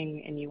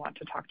imaging and you want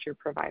to talk to your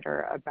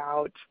provider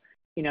about,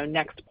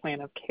 next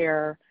plan of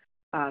care,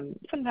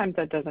 sometimes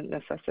that doesn't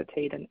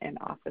necessitate an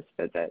office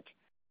visit.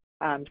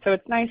 So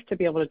it's nice to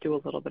be able to do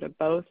a little bit of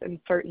both, and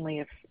certainly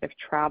if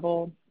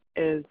travel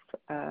is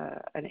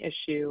an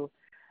issue,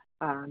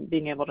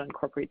 being able to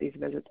incorporate these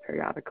visits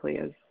periodically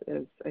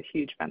is a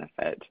huge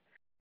benefit.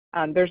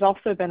 There's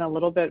also been a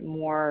little bit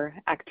more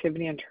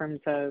activity in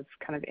terms of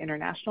kind of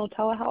international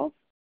telehealth,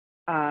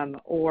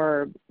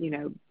 or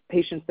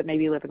patients that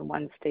maybe live in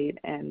one state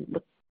and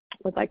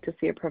would like to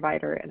see a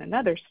provider in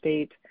another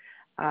state.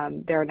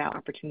 There are now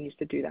opportunities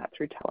to do that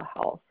through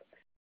telehealth.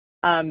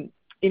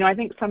 I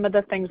think some of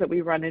the things that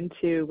we run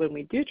into when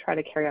we do try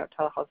to carry out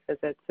telehealth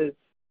visits is,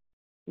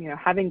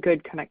 having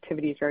good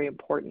connectivity is very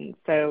important.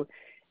 So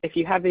if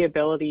you have the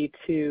ability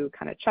to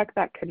kind of check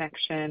that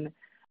connection,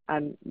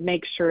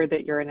 make sure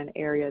that you're in an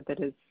area that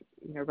is,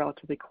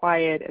 relatively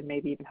quiet and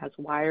maybe even has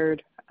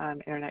wired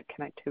internet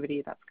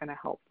connectivity, that's going to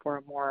help for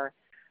a more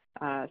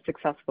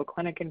successful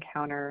clinic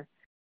encounter.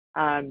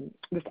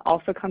 This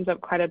also comes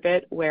up quite a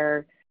bit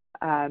where,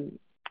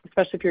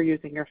 especially if you're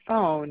using your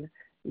phone,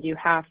 you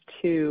have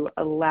to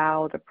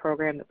allow the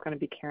program that's going to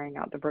be carrying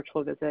out the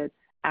virtual visit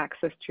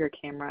access to your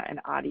camera and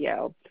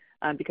audio,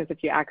 because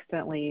if you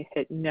accidentally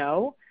hit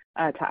no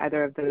to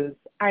either of those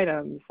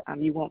items,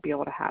 you won't be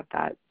able to have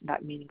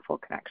that meaningful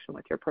connection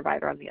with your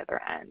provider on the other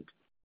end.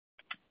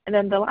 And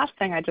then the last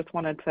thing I just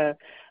wanted to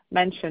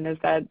mention is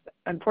that,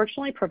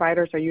 unfortunately,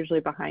 providers are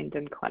usually behind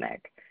in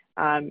clinic,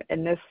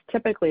 and this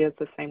typically is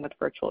the same with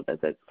virtual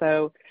visits.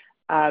 So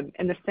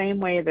in the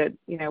same way that,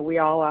 we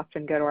all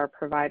often go to our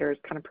providers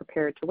kind of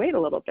prepared to wait a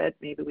little bit,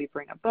 maybe we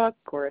bring a book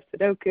or a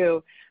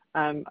Sudoku.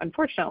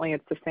 Unfortunately,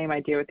 it's the same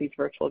idea with these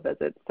virtual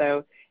visits.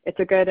 So it's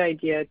a good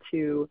idea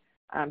to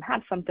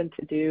have something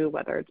to do,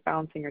 whether it's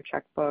balancing your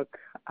checkbook,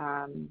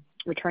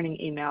 returning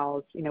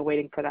emails,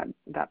 waiting for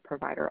that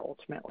provider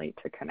ultimately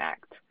to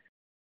connect.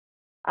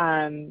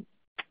 And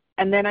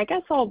then I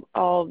guess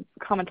I'll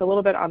comment a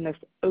little bit on this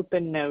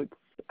OpenNotes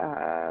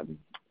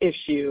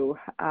issue.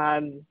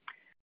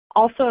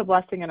 Also a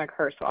blessing and a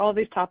curse. So all of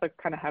these topics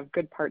kind of have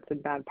good parts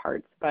and bad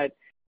parts, but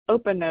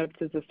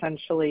OpenNotes is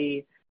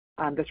essentially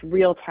this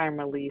real-time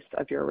release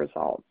of your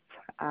results.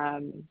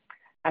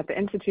 At the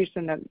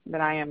institution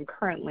that I am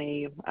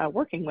currently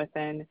working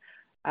within,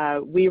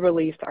 we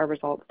release our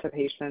results to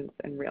patients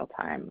in real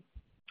time.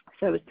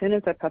 So as soon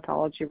as a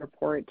pathology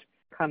report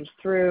comes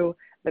through,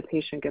 the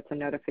patient gets a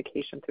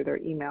notification through their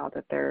email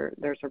that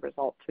there's a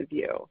result to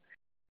view.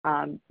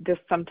 This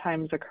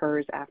sometimes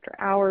occurs after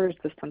hours.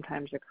 This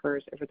sometimes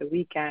occurs over the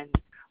weekend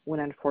when,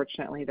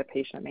 unfortunately, the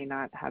patient may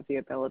not have the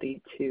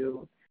ability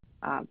to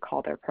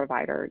call their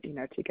provider,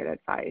 to get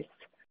advice.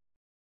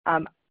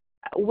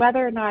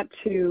 Whether or not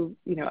to,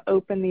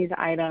 open these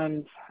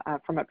items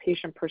from a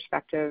patient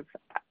perspective,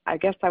 I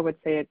guess I would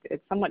say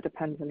it somewhat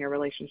depends on your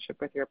relationship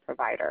with your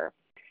provider.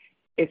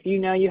 If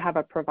you have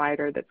a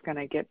provider that's going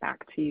to get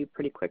back to you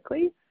pretty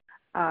quickly,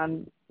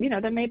 then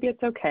maybe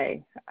it's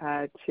okay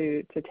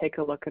to take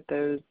a look at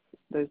those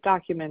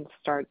documents,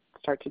 start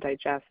to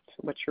digest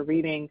what you're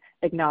reading,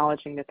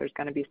 acknowledging that there's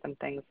going to be some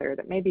things there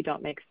that maybe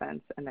don't make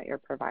sense and that your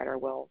provider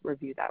will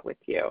review that with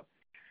you.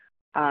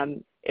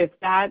 If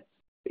that,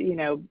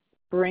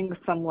 brings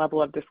some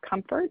level of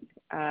discomfort,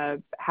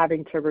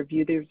 having to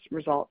review these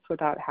results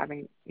without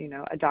having,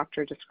 a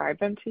doctor describe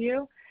them to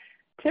you,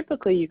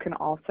 typically you can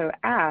also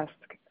ask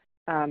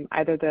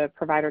either the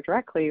provider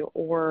directly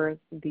or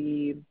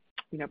the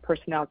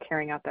personnel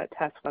carrying out that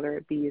test, whether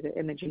it be the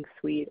imaging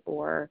suite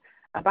or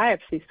a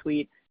biopsy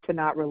suite, to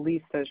not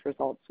release those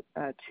results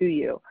to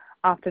you.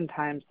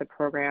 Oftentimes the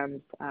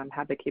programs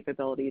have the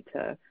capability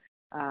to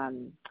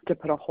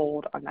put a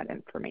hold on that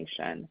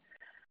information.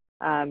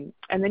 And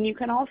then you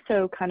can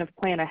also kind of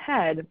plan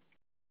ahead and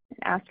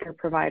ask your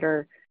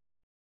provider,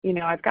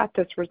 I've got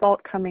this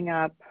result coming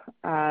up.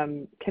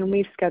 Can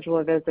we schedule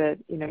a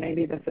visit?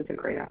 Maybe this is a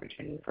great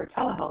opportunity for a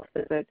telehealth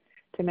visit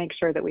to make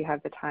sure that we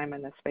have the time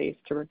and the space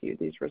to review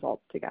these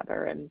results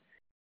together. And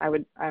I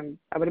would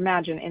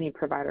imagine any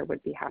provider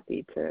would be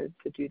happy to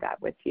do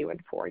that with you and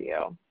for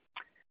you.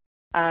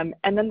 And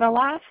then the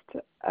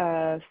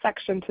last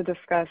section to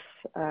discuss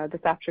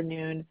this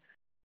afternoon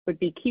would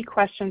be key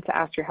questions to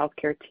ask your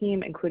healthcare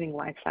team, including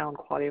lifestyle and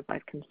quality of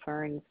life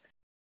concerns.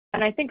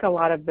 And I think a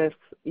lot of this,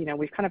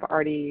 we've kind of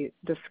already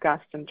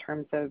discussed in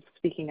terms of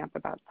speaking up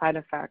about side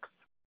effects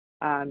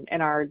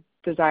and our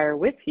desire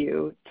with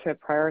you to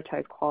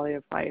prioritize quality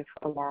of life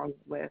along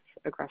with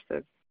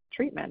aggressive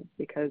treatment,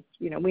 because,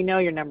 we know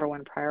your number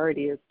one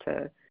priority is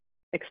to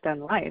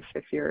extend life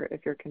if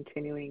you're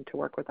continuing to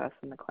work with us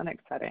in the clinic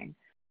setting.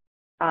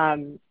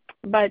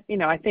 But,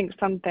 I think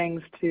some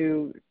things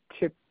to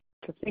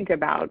think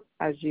about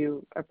as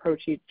you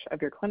approach each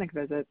of your clinic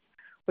visits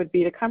would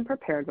be to come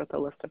prepared with a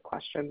list of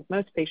questions.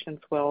 Most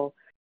patients will,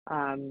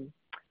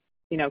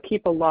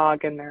 keep a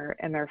log in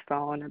their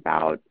phone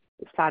about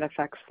side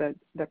effects that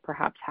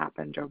perhaps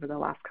happened over the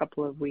last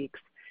couple of weeks.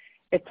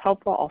 It's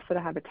helpful also to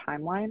have a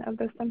timeline of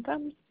the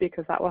symptoms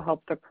because that will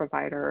help the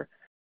provider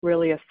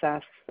really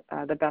assess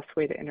the best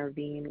way to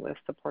intervene with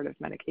supportive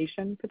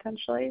medication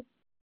potentially.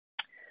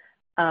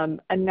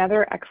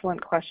 Another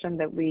excellent question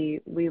that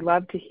we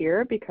love to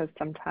hear because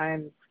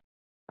sometimes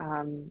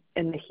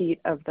in the heat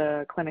of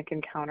the clinic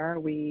encounter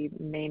we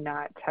may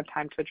not have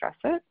time to address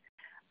it,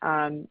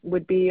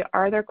 would be,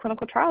 are there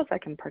clinical trials I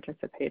can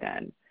participate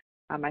in?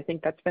 I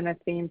think that's been a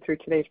theme through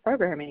today's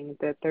programming,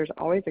 that there's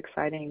always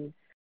exciting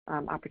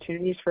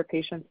opportunities for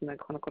patients in the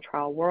clinical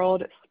trial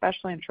world,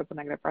 especially in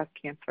triple-negative breast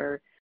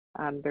cancer.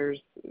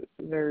 There's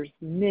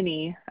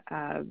many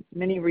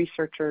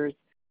researchers,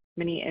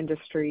 many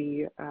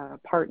industry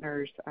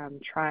partners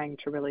trying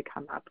to really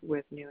come up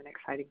with new and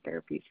exciting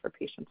therapies for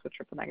patients with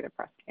triple-negative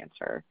breast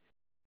cancer.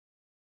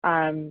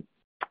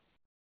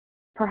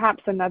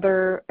 Perhaps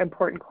another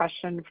important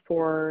question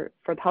for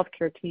the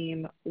healthcare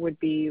team would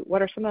be,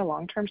 what are some of the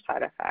long-term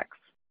side effects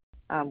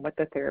with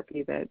the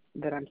therapy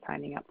that I'm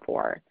signing up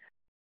for?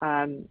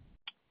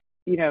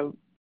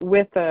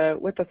 With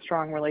a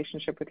strong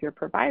relationship with your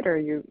provider,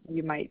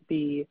 you might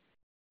be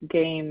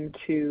game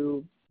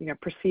to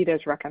proceed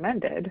as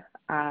recommended,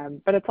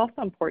 but it's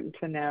also important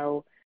to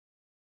know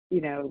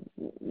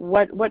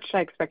what should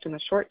I expect in the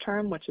short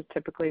term, which is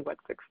typically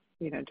what's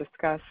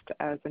discussed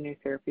as a new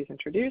therapy is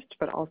introduced,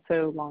 but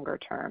also longer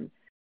term,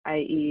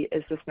 i.e.,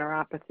 is this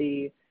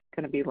neuropathy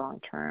going to be long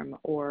term,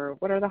 or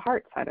what are the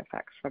heart side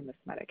effects from this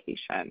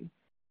medication?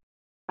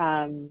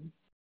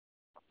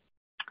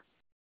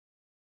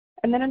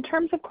 And then in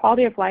terms of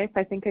quality of life,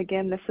 I think,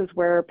 again, this is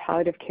where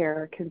palliative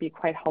care can be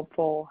quite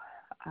helpful.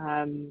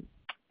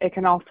 It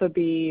can also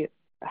be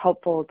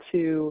helpful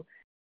to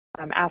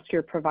ask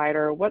your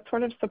provider what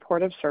sort of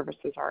supportive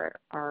services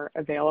are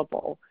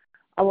available.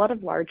 A lot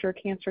of larger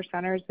cancer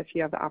centers, if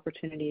you have the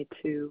opportunity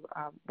to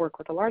work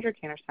with a larger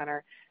cancer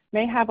center,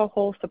 may have a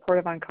whole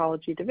supportive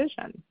oncology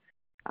division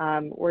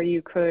where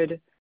you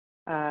could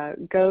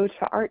go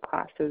to art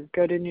classes,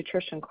 go to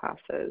nutrition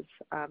classes,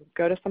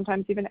 go to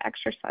sometimes even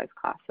exercise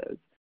classes.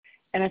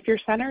 And if your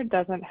center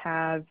doesn't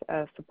have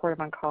a supportive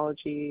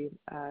oncology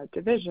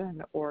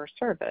division or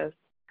service,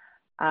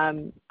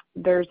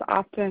 there's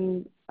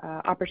often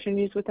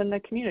opportunities within the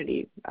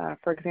community.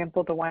 For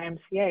example, the YMCA,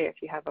 if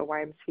you have a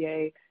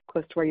YMCA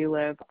close to where you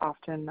live,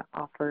 often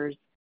offers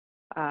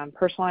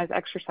personalized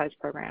exercise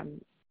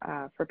program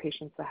for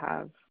patients that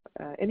have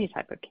any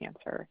type of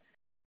cancer.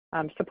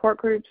 Support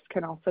groups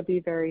can also be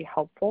very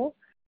helpful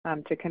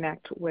to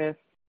connect with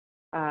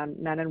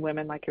men and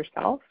women like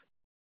yourself,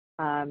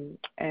 and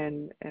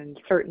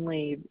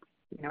certainly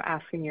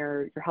asking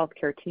your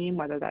healthcare team,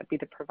 whether that be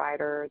the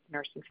provider, the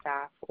nursing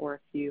staff, or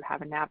if you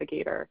have a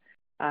navigator,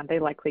 they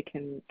likely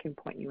can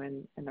point you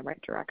in the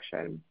right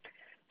direction.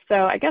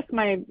 So I guess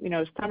my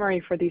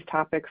summary for these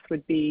topics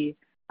would be,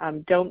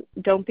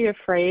 don't be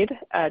afraid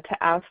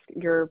to ask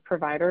your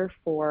provider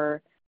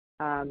for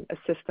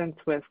assistance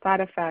with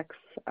side effects,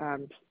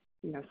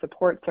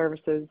 support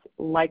services.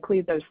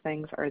 Likely those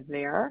things are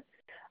there.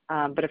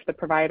 But if the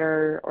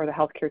provider or the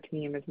healthcare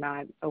team is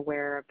not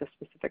aware of the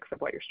specifics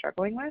of what you're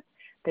struggling with,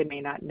 they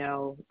may not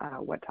know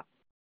what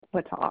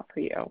to offer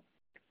you.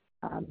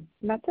 And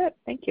that's it.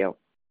 Thank you.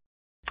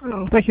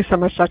 Oh, thank you so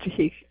much, Dr.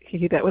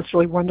 Hickey. That was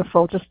really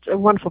wonderful. Just a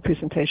wonderful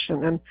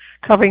presentation and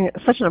covering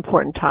such an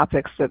important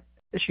topics that,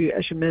 as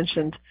you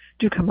mentioned,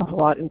 do come up a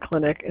lot in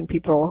clinic, and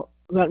people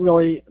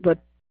that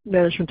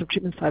management of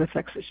treatment side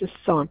effects is just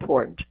so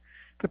important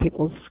for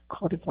people's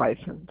quality of life.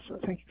 And so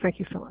thank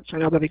you so much. I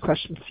know there'll be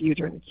questions for you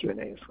during the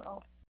Q&A as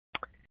well.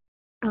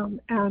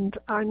 And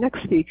our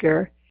next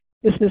speaker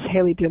is Ms.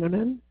 Haley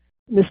Dinnerman.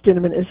 Ms.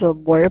 Dinnerman is a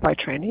lawyer by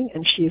training,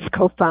 and she is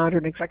co-founder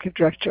and executive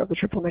director of the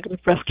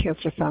Triple-Negative Breast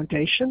Cancer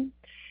Foundation.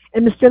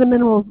 And Ms.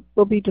 Dinnerman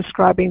will be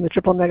describing the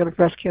Triple-Negative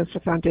Breast Cancer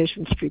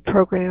Foundation's free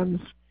programs.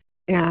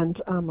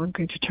 And I'm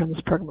going to turn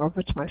this program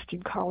over to my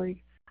esteemed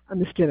colleague,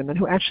 Ms. Dinnerman,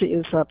 who actually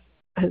is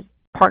his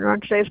partner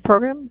on today's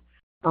program,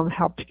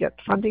 helped to get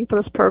funding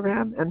for this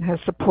program, and has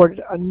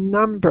supported a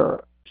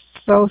number,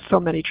 so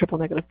many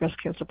triple-negative breast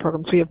cancer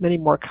programs. We have many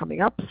more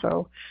coming up,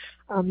 so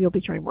you'll be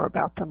hearing more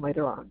about them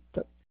later on.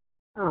 But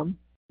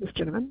Ms.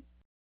 Dinnerman.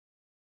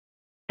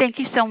 Thank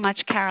you so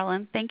much,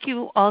 Carolyn. Thank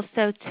you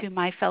also to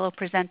my fellow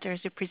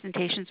presenters. Your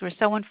presentations were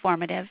so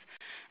informative.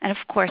 And of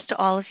course, to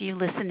all of you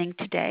listening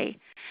today.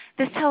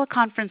 This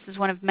teleconference is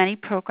one of many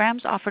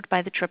programs offered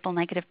by the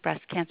Triple-Negative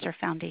Breast Cancer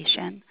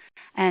Foundation.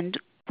 And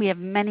we have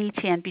many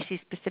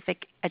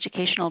TNBC-specific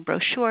educational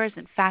brochures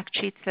and fact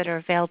sheets that are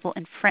available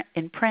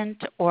in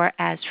print or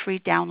as free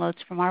downloads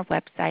from our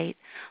website.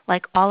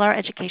 Like all our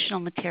educational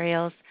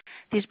materials,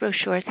 These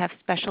brochures have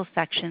special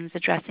sections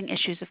addressing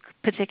issues of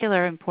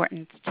particular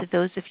importance to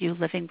those of you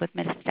living with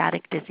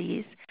metastatic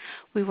disease.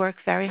 We work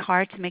very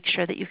hard to make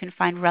sure that you can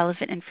find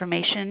relevant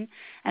information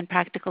and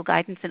practical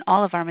guidance in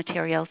all of our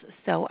materials,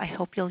 so I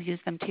hope you'll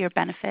use them to your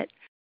benefit.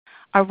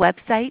 Our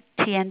website,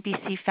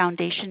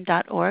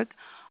 tnbcfoundation.org,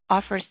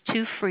 offers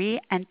 2 free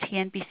and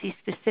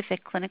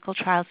TNBC-specific clinical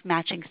trials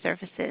matching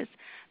services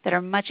that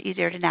are much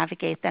easier to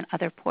navigate than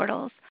other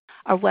portals.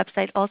 Our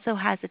website also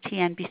has a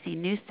TNBC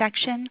news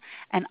section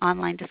and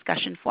online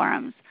discussion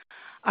forums.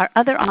 Our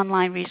other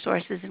online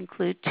resources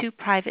include 2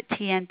 private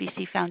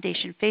TNBC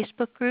Foundation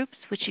Facebook groups,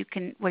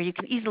 where you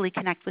can easily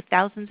connect with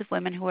thousands of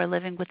women who are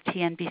living with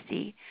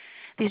TNBC.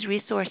 These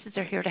resources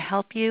are here to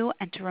help you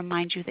and to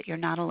remind you that you're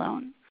not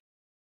alone.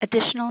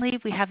 Additionally,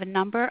 we have a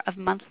number of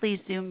monthly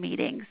Zoom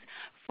meetings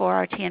for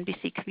our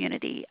TNBC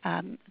community.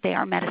 They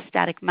are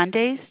Metastatic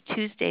Mondays,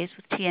 Tuesdays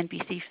with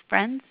TNBC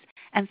Friends,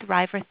 and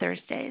Thriver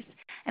Thursdays.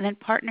 And in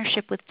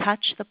partnership with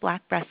Touch, the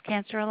Black Breast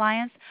Cancer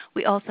Alliance,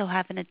 we also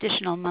have an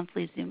additional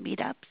monthly Zoom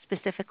meetup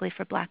specifically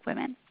for Black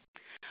women.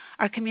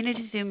 Our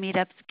community Zoom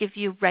meetups give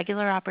you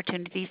regular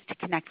opportunities to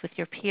connect with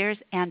your peers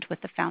and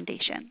with the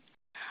Foundation.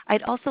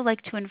 I'd also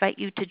like to invite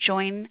you to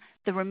join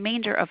the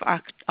remainder of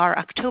our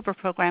October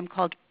program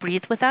called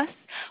Breathe With Us,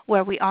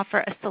 where we offer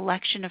a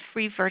selection of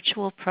free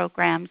virtual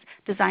programs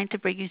designed to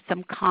bring you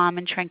some calm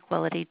and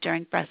tranquility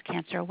during Breast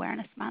Cancer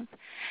Awareness Month.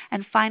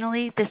 And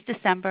finally, this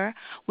December,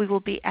 we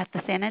will be at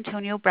the San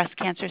Antonio Breast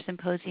Cancer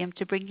Symposium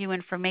to bring you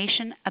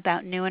information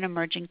about new and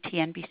emerging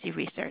TNBC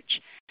research.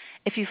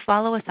 If you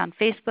follow us on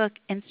Facebook,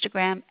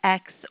 Instagram,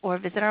 X, or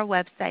visit our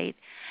website,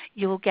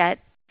 you will get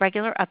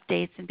regular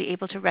updates and be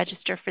able to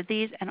register for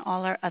these and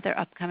all our other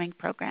upcoming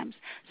programs.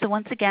 So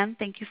once again,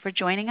 thank you for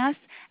joining us,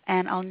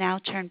 and I'll now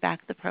turn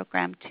back the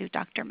program to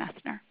Dr.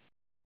 Messner.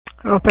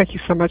 Oh, thank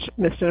you so much,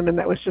 Ms. Zimmerman.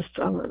 That was just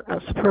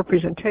a superb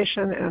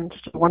presentation and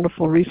just a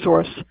wonderful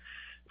resource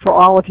for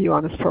all of you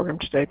on this program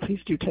today. Please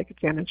do take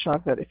advantage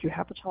of it if you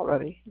haven't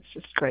already. It's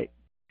just great.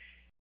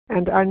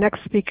 And our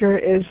next speaker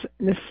is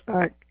Ms.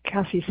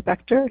 Cassie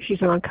Spector.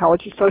 She's an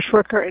oncology social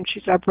worker, and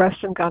she's our breast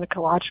and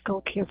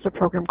gynecological cancer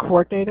program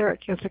coordinator at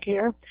Cancer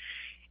Care.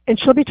 And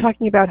she'll be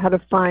talking about how to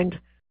find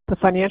the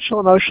financial,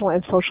 emotional,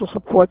 and social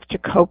supports to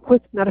cope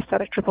with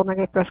metastatic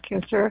triple-negative breast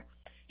cancer.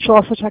 She'll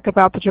also talk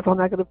about the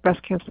Triple-Negative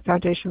Breast Cancer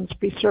Foundation's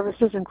free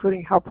services,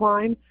 including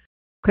helpline,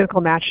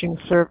 clinical matching,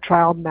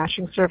 trial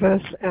matching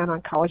service, and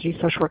oncology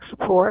social work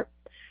support.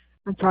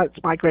 And so it's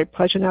my great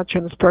pleasure now to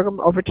turn this program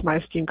over to my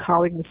esteemed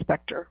colleague, Ms.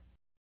 Spector.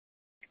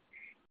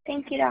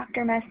 Thank you,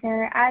 Dr.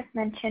 Messner. As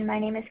mentioned, my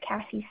name is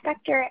Cassie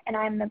Spector, and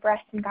I'm the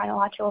Breast and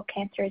Gynecological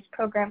Cancers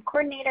Program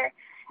Coordinator,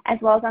 as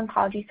well as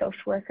Oncology Social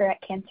Worker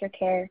at Cancer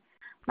Care.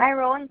 My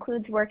role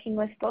includes working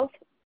with both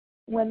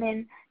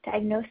women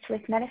diagnosed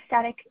with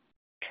metastatic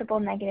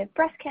triple-negative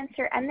breast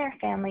cancer and their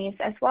families,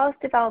 as well as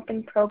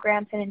developing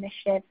programs and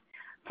initiatives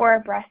for our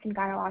Breast and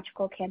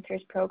Gynecological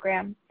Cancers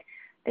Program.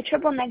 The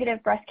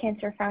Triple-Negative Breast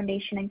Cancer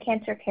Foundation and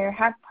Cancer Care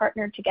have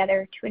partnered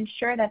together to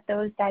ensure that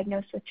those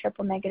diagnosed with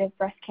triple-negative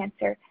breast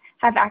cancer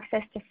have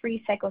access to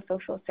free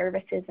psychosocial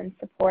services and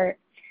support.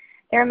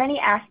 There are many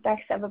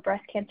aspects of a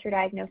breast cancer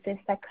diagnosis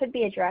that could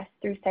be addressed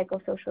through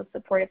psychosocial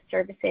supportive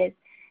services,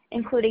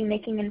 including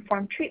making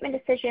informed treatment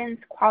decisions,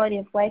 quality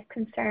of life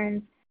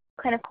concerns,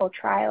 clinical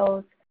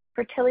trials,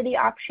 fertility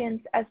options,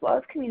 as well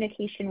as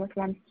communication with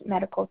one's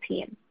medical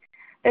team.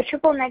 The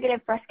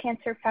Triple-Negative Breast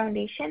Cancer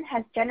Foundation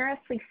has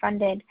generously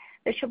funded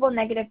the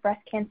Triple-Negative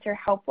Breast Cancer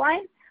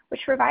Helpline,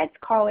 which provides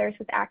callers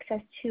with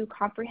access to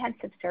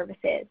comprehensive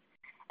services.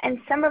 And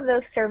some of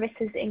those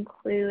services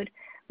include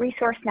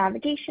resource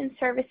navigation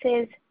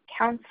services,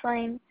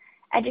 counseling,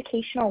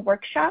 educational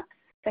workshops,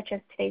 such as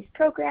today's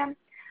program,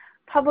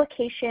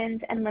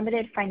 publications, and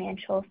limited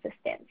financial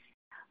assistance.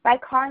 By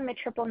calling the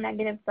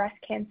Triple-Negative Breast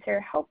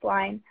Cancer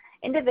Helpline,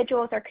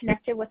 individuals are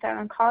connected with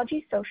an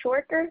oncology social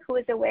worker who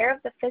is aware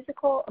of the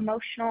physical,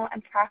 emotional,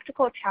 and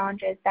practical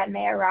challenges that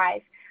may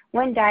arise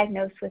when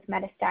diagnosed with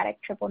metastatic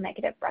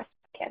triple-negative breast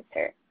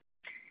cancer.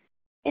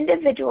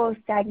 Individuals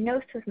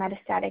diagnosed with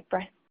metastatic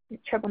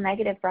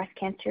triple-negative breast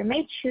cancer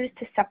may choose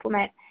to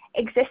supplement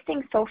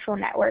existing social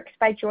networks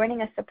by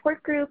joining a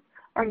support group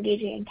or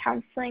engaging in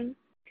counseling.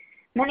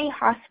 Many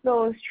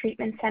hospitals,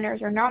 treatment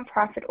centers, or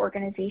nonprofit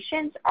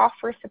organizations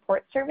offer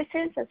support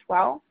services as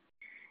well.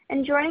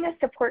 And joining a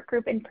support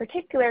group in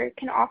particular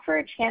can offer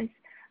a chance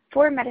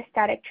for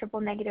metastatic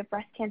triple-negative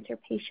breast cancer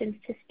patients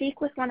to speak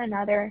with one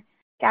another,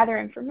 gather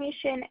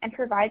information, and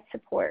provide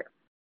support.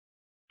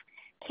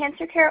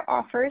 Cancer Care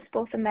offers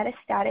both a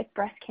metastatic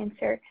breast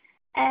cancer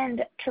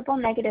and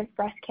triple-negative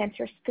breast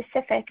cancer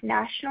specific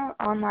national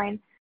online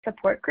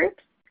support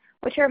groups,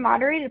 which are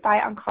moderated by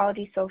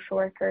oncology social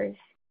workers.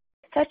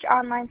 Such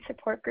online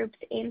support groups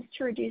aims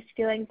to reduce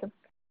feelings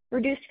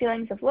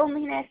of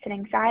loneliness and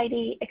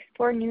anxiety,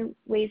 explore new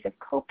ways of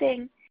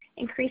coping,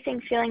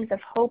 increasing feelings of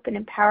hope and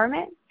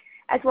empowerment,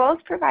 as well as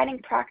providing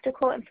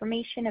practical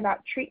information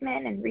about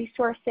treatment and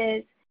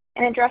resources,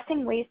 and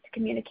addressing ways to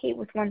communicate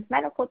with one's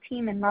medical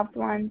team and loved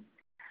ones.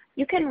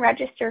 You can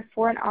register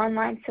for an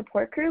online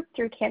support group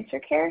through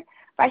Cancer Care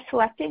by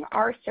selecting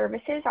our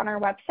services on our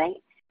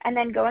website and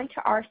then going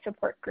to our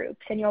support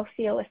groups, and you'll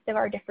see a list of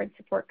our different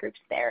support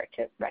groups there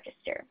to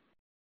register.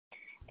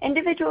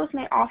 Individuals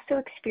may also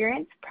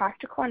experience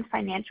practical and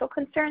financial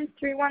concerns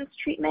through one's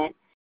treatment,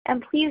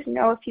 and please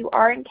know if you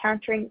are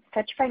encountering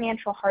such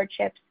financial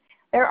hardships,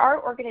 there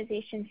are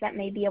organizations that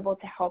may be able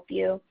to help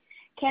you.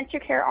 Cancer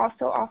Care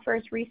also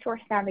offers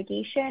Resource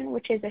Navigation,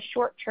 which is a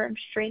short-term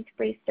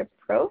strength-based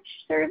approach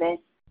service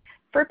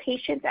for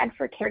patients and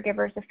for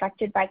caregivers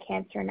affected by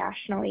cancer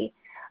nationally.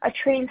 A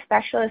trained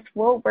specialist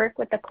will work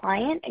with the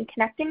client in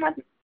connecting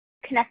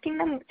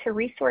them to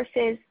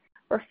resources,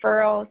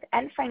 referrals,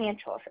 and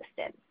financial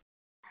assistance.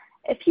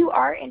 If you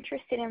are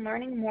interested in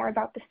learning more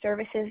about the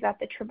services that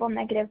the Triple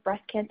Negative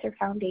Breast Cancer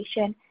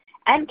Foundation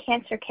and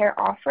Cancer Care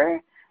offer,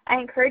 I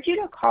encourage you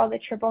to call the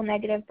Triple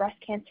Negative Breast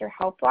Cancer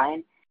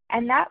Helpline,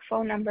 and that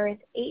phone number is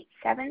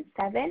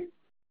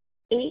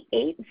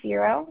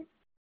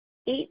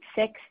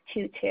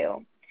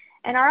 877-880-8622.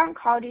 And our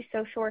oncology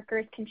social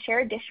workers can share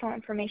additional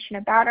information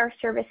about our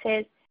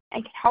services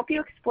and can help you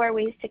explore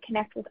ways to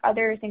connect with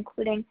others,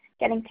 including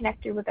getting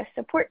connected with a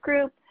support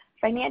group,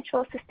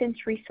 financial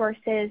assistance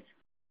resources.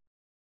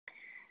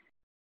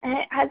 And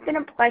it has been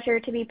a pleasure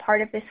to be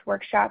part of this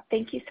workshop.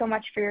 Thank you so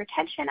much for your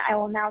attention. I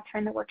will now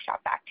turn the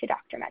workshop back to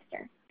Dr.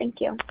 Messner.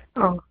 Thank you.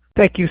 Oh,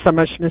 thank you so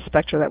much, Ms.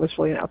 Spector. That was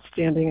really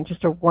outstanding and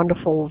just a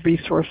wonderful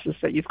resources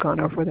that you've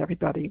gone over with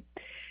everybody.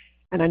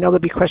 And I know there'll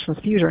be questions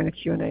for you during the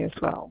Q&A as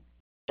well.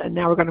 And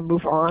now we're going to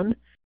move on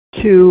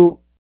to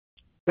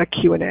the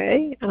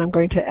Q&A, and I'm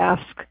going to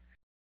ask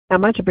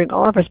Emma to bring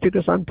all of our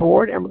speakers on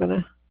board, and we're going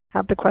to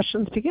have the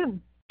questions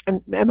begin.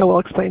 And Emma will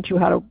explain to you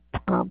how to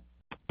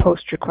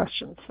post your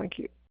questions. Thank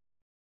you.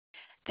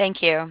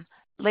 Thank you.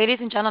 Ladies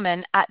and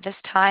gentlemen, at this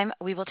time,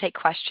 we will take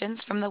questions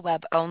from the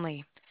web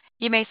only.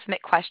 You may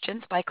submit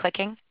questions by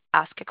clicking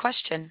Ask a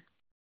Question.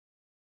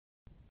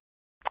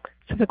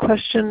 So the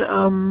question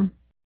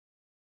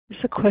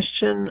is a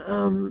question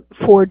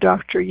for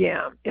Dr.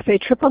 Yam. If a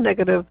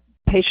triple-negative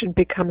patient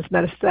becomes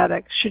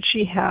metastatic, should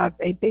she have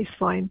a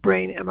baseline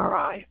brain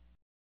MRI?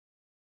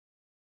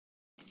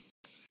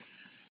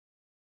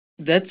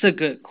 That's a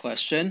good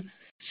question.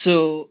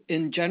 So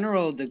in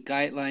general, the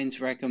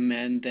guidelines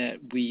recommend that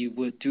we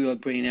would do a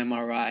brain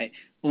MRI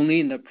only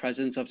in the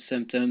presence of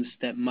symptoms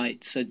that might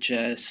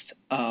suggest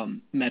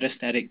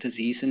metastatic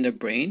disease in the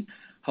brain.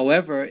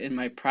 However, in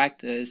my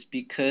practice,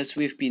 because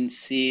we've been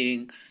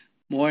seeing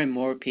more and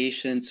more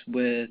patients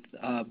with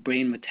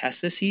brain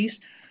metastases,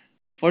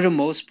 for the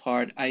most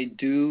part, I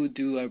do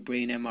a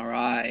brain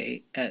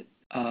MRI at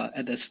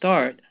the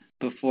start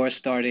before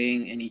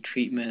starting any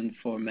treatment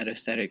for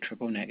metastatic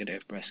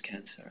triple-negative breast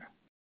cancer.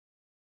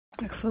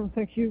 Excellent,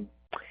 thank you.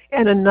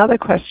 And another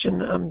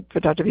question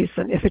for Dr.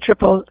 Beeson. If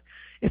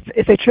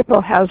a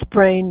triple has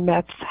brain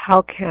mets,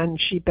 how can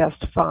she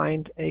best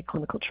find a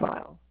clinical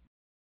trial?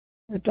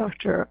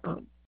 Dr.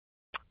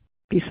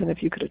 Beeson,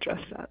 if you could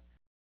address that.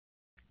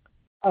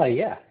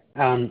 Yeah.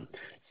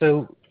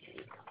 So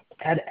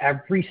at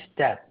every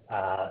step,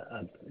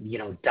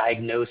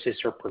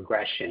 diagnosis or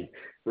progression,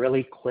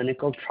 really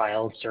clinical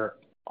trials are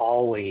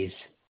always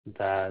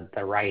the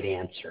right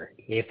answer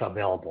if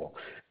available.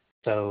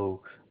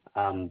 So,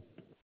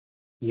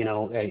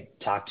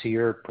 talk to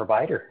your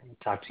provider.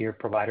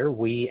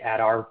 We,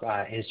 at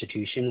our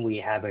institution, we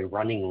have a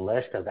running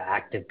list of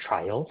active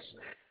trials.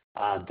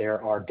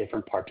 There are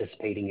different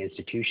participating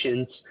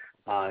institutions.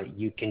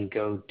 You can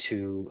go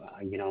to,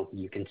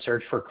 you can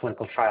search for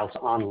clinical trials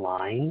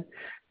online,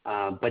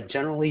 but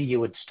generally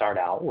you would start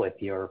out with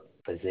your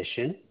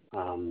physician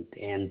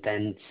and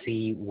then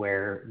see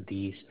where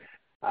these,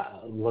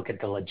 look at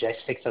the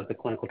logistics of the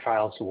clinical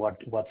trials,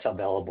 what's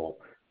available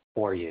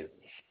for you.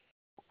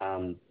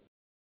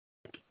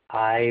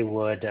 I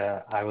would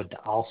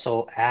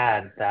also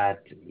add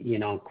that,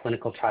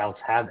 clinical trials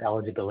have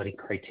eligibility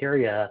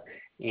criteria,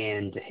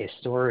 and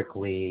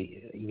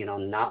historically,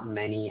 not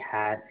many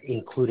had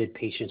included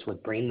patients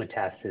with brain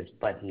metastasis,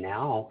 but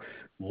now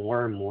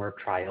more and more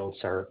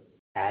trials are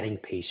adding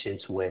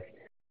patients with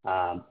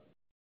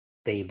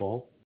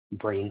stable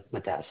brain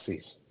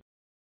metastases.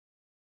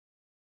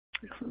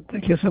 Excellent.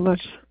 Thank you so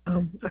much.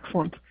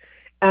 Excellent.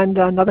 And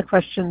another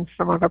question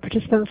from one of our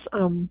participants,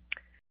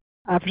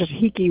 Professor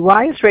Hickey,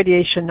 why is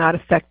radiation not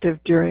effective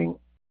in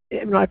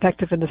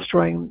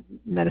destroying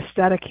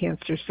metastatic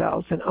cancer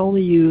cells and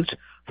only used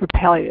for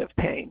palliative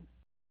pain?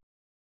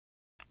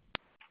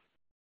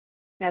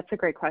 That's a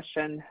great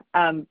question.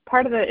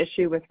 Part of the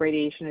issue with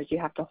radiation is you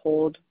have to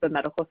hold the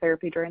medical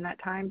therapy during that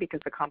time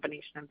because the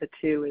combination of the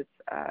two is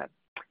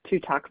too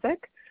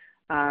toxic.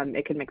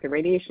 It can make the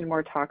radiation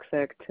more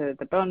toxic to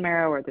the bone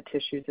marrow or the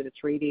tissues that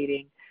it's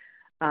radiating.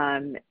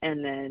 And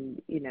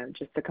then,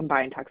 just the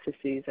combined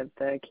toxicities of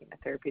the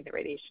chemotherapy and the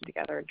radiation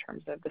together in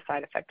terms of the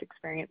side effect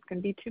experience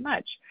can be too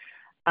much.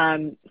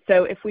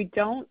 So if we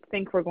don't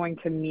think we're going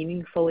to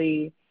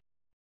meaningfully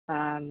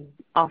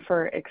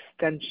offer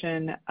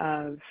extension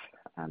of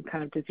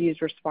kind of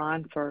disease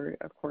response or,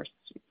 of course,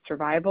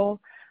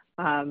 survival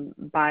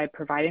by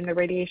providing the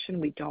radiation,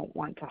 we don't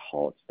want to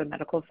halt the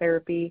medical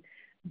therapy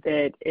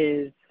that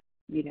is,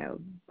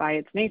 by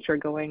its nature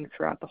going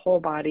throughout the whole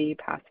body,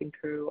 passing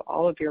through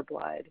all of your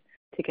blood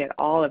to get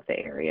all of the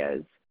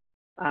areas.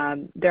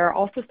 There are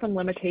also some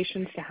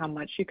limitations to how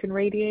much you can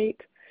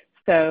radiate.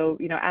 So,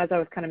 as I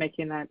was kind of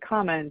making that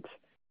comment,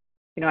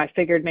 I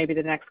figured maybe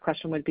the next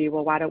question would be,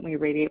 well, why don't we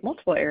radiate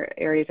multiple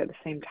areas at the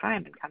same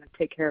time and kind of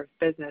take care of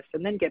business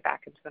and then get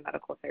back into the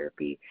medical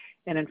therapy?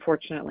 And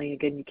unfortunately,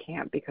 again, you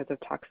can't because of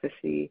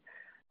toxicity.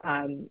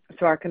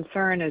 So our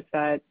concern is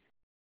that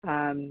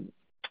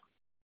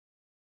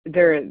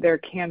there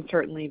can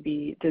certainly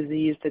be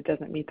disease that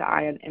doesn't meet the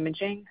ion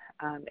imaging,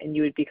 and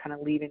you would be kind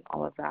of leaving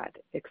all of that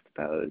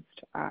exposed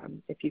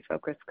if you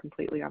focus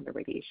completely on the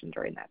radiation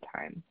during that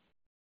time.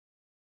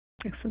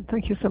 Excellent.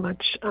 Thank you so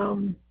much.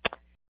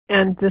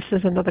 And this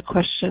is another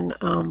question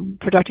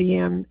for Dr.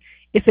 Yam.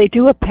 If they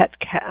do a PET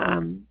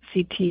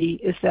CT,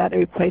 is that a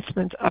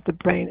replacement of the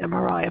brain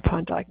MRI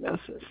upon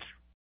diagnosis?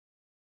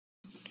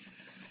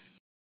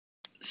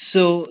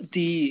 So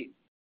the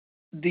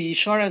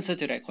short answer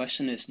to that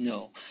question is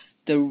no.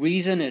 The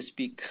reason is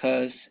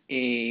because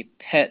a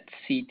PET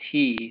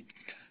CT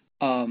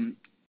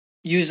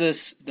uses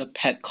the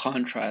PET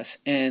contrast,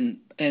 and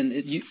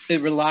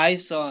it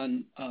relies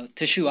on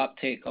tissue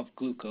uptake of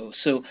glucose.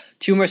 So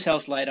tumor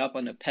cells light up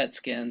on the PET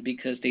scan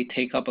because they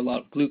take up a lot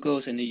of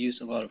glucose and they use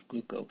a lot of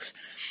glucose.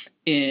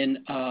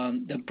 In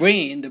the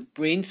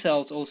brain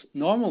cells, also,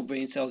 normal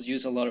brain cells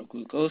use a lot of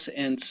glucose,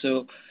 and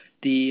so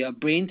the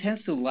brain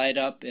tends to light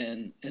up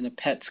in a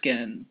PET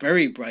scan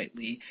very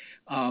brightly,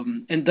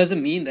 and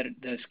doesn't mean that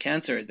there's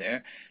cancer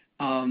there.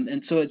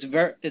 And so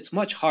it's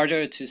much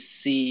harder to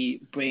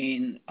see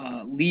brain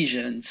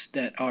lesions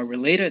that are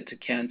related to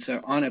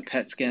cancer on a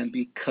PET scan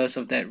because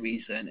of that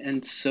reason.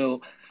 And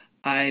so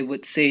I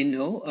would say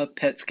no, a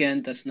PET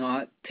scan does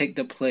not take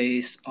the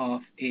place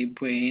of a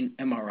brain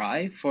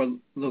MRI for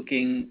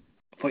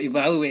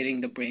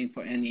evaluating the brain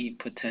for any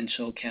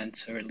potential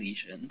cancer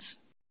lesions.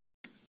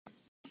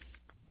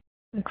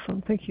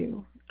 Excellent, thank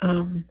you.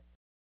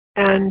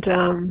 And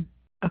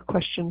a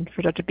question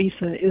for Dr.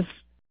 Beeson, is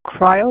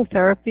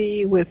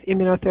cryotherapy with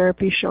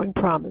immunotherapy showing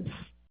promise?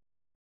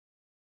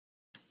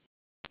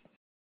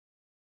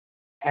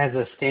 As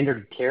a standard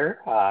of care,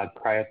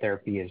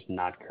 cryotherapy is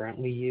not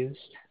currently used.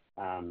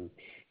 And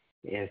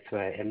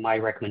my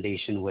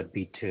recommendation would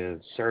be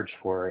to search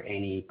for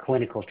any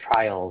clinical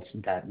trials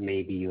that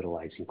may be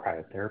utilizing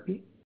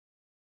cryotherapy.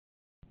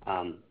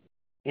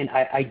 And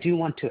I do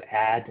want to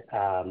add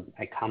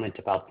a comment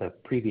about the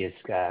previous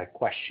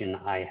question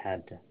I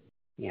had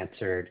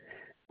answered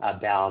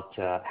about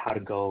how to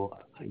go,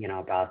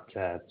 about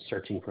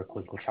searching for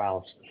clinical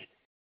trials.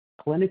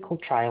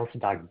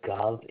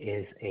 Clinicaltrials.gov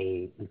is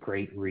a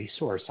great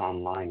resource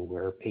online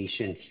where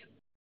patients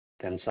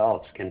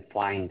themselves can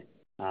find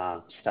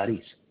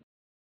studies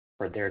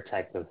for their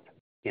type of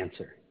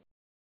cancer.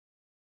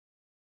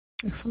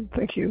 Excellent.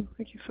 Thank you.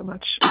 Thank you so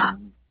much.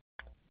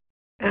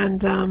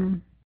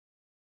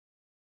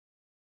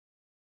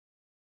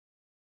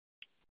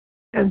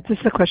 And this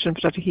is a question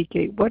for Dr.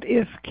 Hickey. What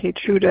if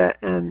Keytruda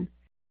and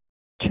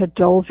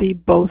Trodelvy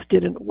both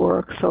didn't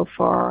work so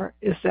far?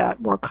 Is that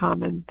more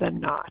common than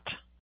not?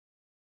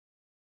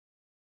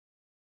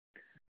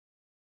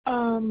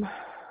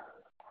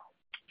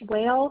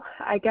 Well,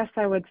 I guess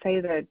I would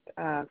say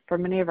that for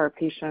many of our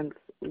patients,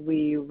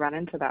 we run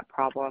into that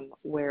problem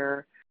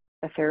where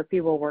a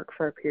therapy will work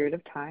for a period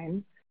of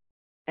time,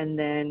 and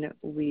then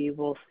we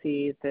will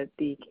see that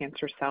the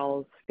cancer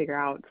cells figure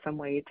out some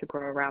way to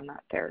grow around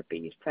that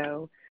therapy.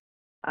 So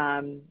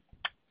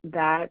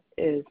that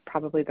is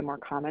probably the more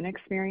common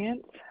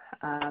experience.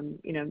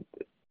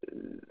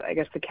 I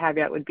guess the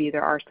caveat would be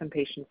there are some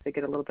patients that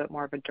get a little bit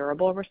more of a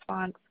durable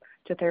response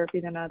to therapy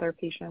than other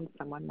patients.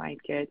 Someone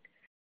might get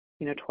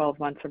 12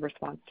 months of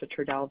response to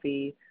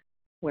Trodelvy,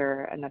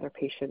 where another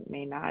patient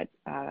may not,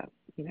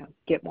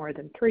 get more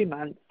than 3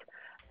 months.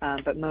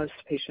 But most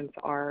patients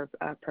are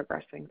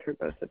progressing through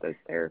both of those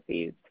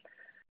therapies.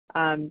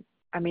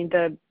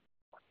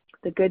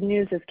 The good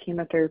news is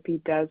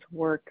chemotherapy does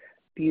work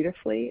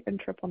beautifully in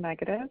triple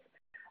negative.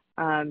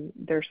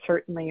 There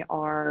certainly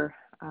are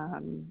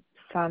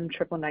some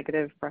triple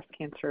negative breast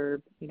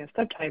cancer,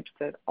 subtypes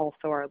that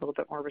also are a little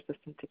bit more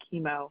resistant to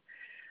chemo.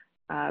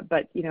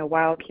 But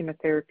while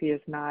chemotherapy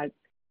is not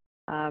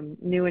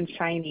new and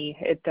shiny,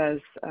 it does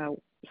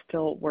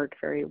still work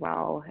very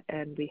well,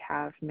 and we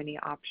have many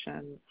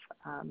options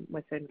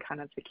within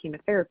kind of the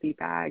chemotherapy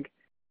bag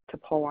to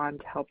pull on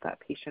to help that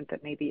patient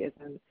that maybe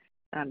isn't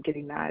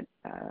getting that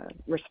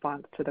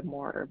response to the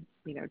more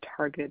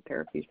targeted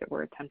therapies that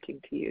we're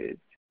attempting to use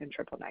in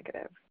triple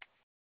negative.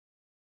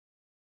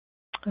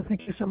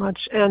 Thank you so much.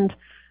 And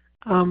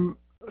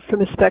for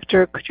Ms.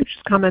 Spector, could you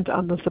just comment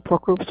on the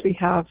support groups we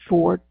have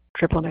for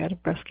triple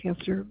negative breast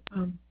cancer?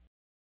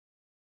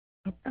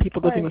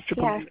 People living with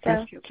triple negative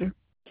breast cancer.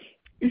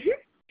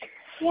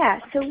 Mm-hmm. Yeah,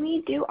 so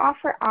we do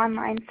offer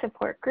online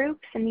support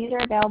groups, and these are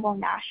available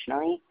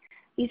nationally.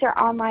 These are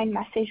online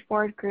message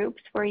board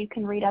groups where you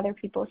can read other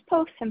people's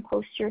posts and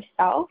post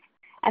yourself,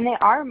 and they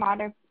are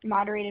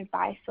moderated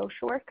by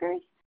social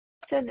workers.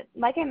 So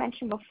like I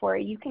mentioned before,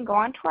 you can go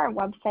onto our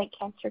website,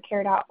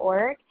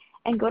 cancercare.org,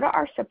 and go to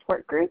our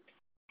support groups.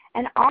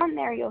 And on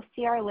there, you'll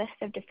see our list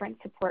of different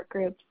support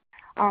groups.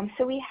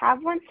 So we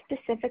have one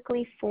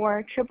specifically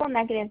for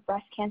triple-negative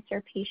breast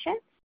cancer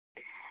patients.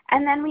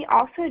 And then we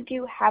also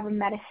do have a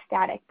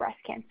metastatic breast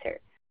cancer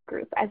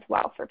group as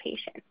well for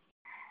patients.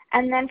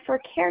 And then for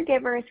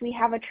caregivers, we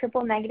have a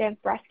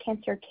triple-negative breast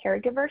cancer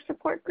caregiver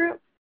support group.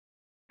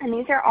 And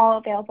these are all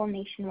available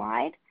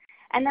nationwide.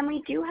 And then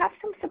we do have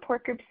some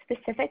support groups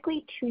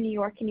specifically to New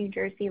York and New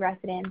Jersey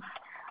residents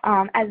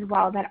as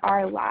well that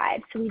are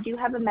live. So we do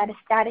have a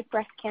metastatic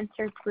breast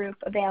cancer group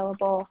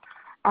available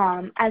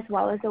as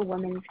well as a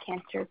women's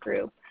cancer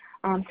group.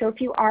 So if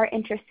you are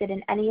interested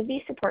in any of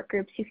these support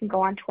groups, you can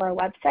go onto our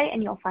website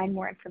and you'll find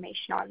more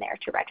information on there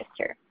to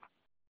register.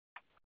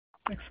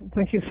 Excellent.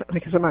 Thank you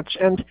so much.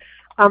 And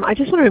I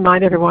just want to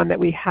remind everyone that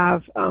we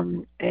have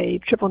a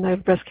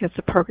triple-negative breast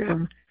cancer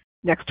program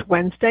next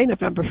Wednesday,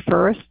 November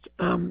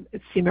 1st.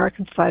 It's the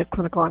American Society of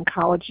Clinical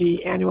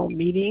Oncology annual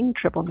meeting,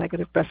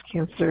 triple-negative breast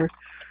cancer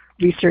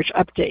research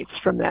updates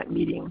from that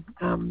meeting.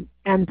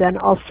 And then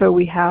also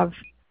we have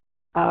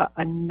we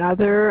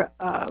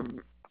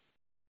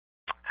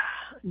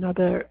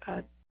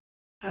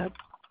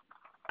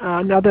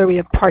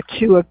have part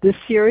 2 of this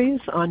series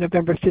on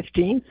November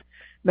 15th,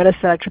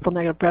 metastatic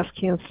triple-negative breast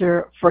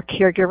cancer for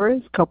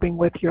caregivers coping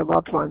with your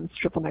loved one's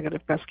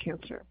triple-negative breast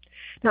cancer.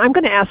 Now I'm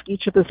going to ask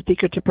each of the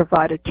speakers to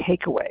provide a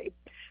takeaway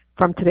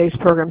from today's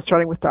program,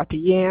 starting with Dr.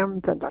 Yam,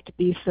 then Dr.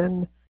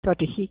 Beeson,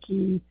 Dr.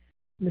 Hickey,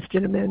 Ms.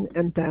 Ginneman,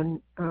 and then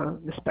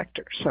Ms.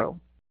 Spector. So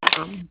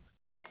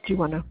do you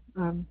want to,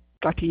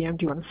 Dr. Yam,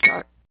 do you want to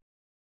start?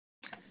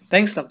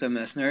 Thanks, Dr.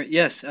 Messner.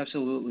 Yes,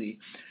 absolutely.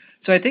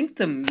 So I think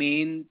the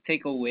main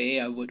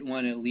takeaway I would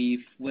want to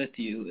leave with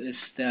you is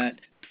that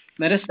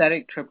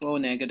metastatic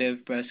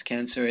triple-negative breast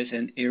cancer is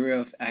an area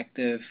of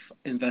active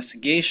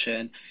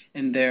investigation,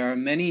 and there are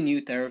many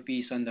new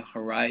therapies on the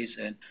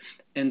horizon.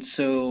 And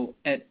so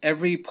at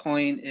every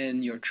point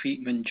in your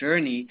treatment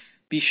journey,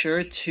 be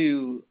sure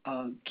to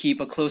keep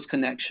a close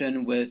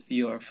connection with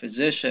your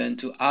physician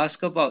to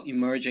ask about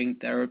emerging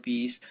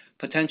therapies,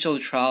 potential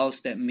trials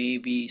that may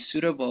be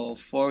suitable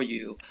for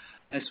you,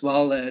 as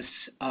well as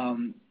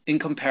in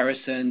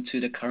comparison to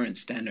the current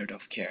standard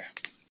of care.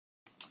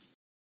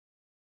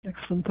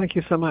 Excellent. Thank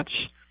you so much.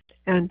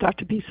 And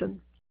Dr. Beeson.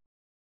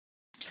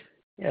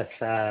 Yes,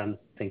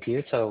 thank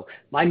you. So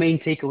my main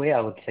takeaway, I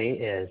would say,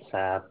 is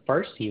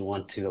first, you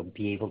want to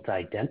be able to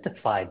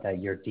identify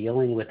that you're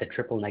dealing with a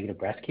triple-negative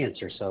breast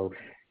cancer. So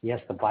yes,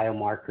 the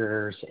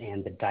biomarkers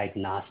and the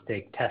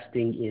diagnostic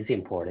testing is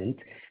important.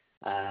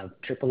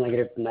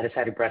 Triple-negative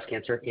metastatic breast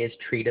cancer is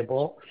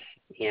treatable,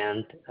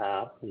 and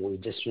we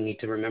just need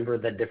to remember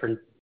the different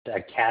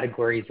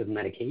categories of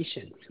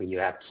medication. So you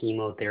have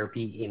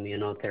chemotherapy,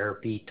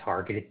 immunotherapy,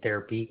 targeted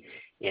therapy,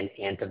 and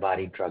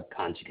antibody drug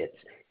conjugates.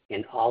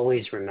 And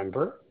always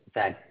remember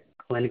that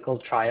clinical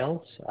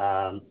trials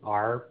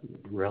are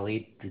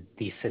really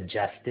the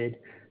suggested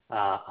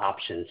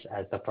options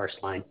as the first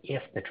line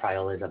if the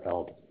trial is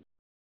available.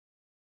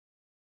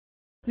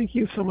 Thank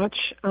you so much.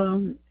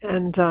 And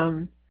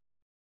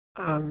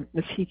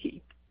Ms.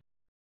 Hickey.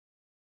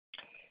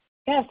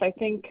 Yes, I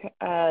think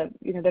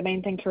the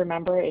main thing to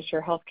remember is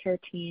your healthcare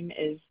team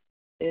is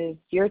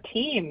your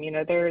team.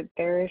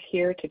 They're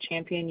here to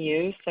champion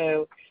you.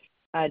 So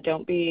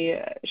don't be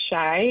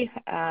shy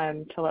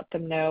to let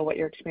them know what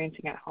you're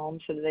experiencing at home,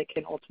 so that they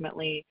can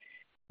ultimately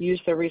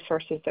use the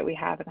resources that we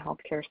have in a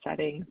healthcare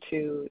setting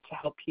to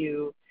help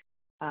you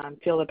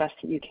feel the best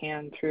that you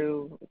can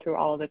through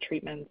all of the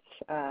treatments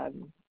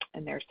and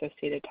their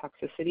associated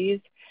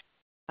toxicities.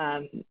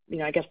 I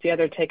guess the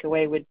other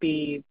takeaway would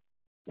be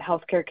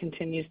healthcare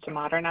continues to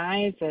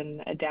modernize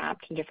and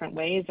adapt in different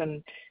ways,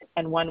 and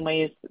one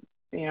way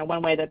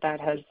that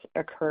has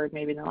occurred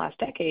maybe in the last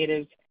decade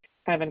is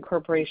kind of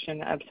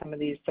incorporation of some of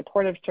these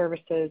supportive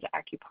services,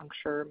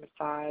 acupuncture,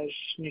 massage,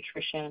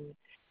 nutrition,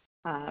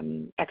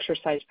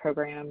 exercise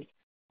programs.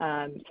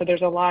 So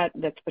there's a lot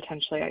that's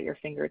potentially at your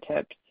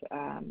fingertips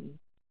to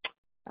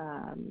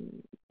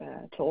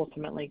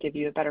ultimately give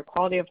you a better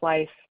quality of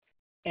life.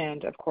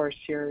 And of course,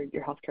 your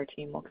healthcare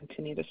team will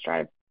continue to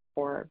strive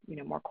for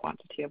more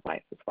quantity of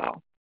life as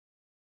well.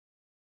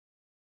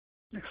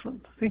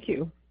 Excellent. Thank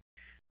you.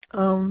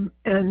 And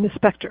Ms.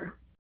 Spector.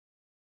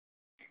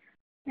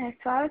 Yeah,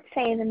 so I would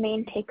say the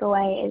main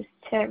takeaway is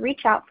to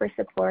reach out for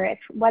support.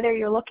 Whether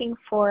you're looking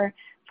for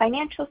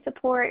financial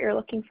support, you're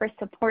looking for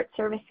support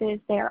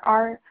services, there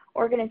are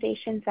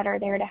organizations that are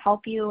there to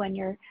help you, and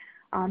your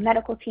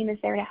medical team is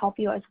there to help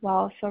you as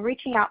well. So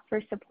reaching out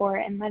for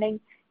support and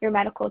letting your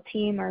medical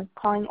team or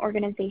calling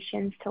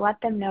organizations to let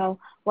them know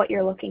what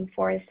you're looking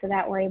for, so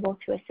that we're able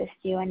to assist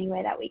you any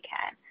way that we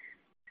can.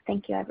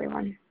 Thank you,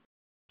 everyone.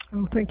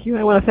 Oh, thank you.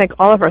 I want to thank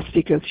all of our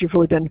speakers. You've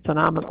really been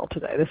phenomenal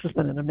today. This has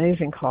been an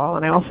amazing call.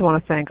 And I also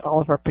want to thank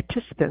all of our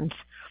participants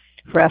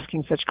for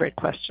asking such great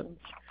questions.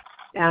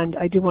 And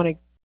I do want to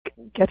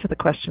get to the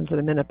questions in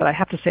a minute, but I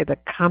have to say the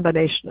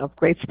combination of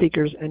great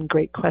speakers and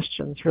great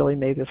questions really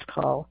made this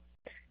call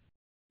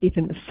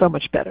even so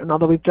much better. And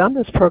although we've done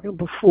this program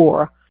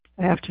before,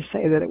 I have to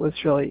say that it was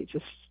really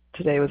just,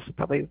 today was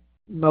probably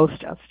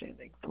most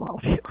outstanding from all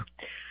of you.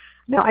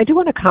 Now, I do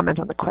want to comment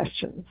on the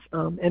questions.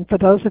 And for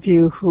those of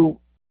you who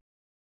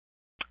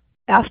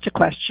asked a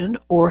question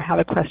or have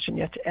a question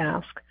yet to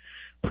ask,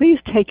 please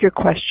take your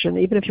question,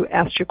 even if you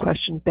asked your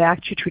question,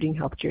 back to your treating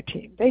healthcare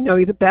team. They know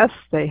you the best.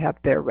 They have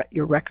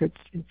your records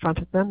in front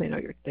of them. They know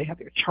they have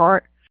your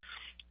chart.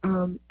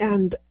 So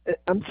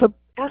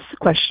ask the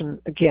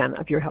question again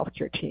of your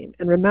healthcare team.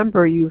 And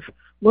remember, you've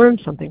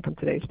learned something from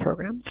today's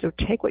program, so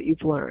take what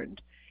you've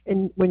learned.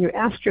 And when you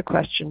ask your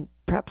question,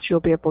 perhaps you'll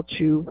be able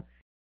to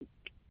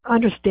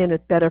understand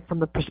it better from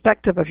the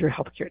perspective of your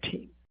healthcare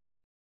team.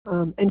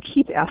 And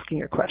keep asking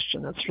your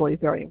question. That's really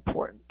very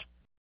important.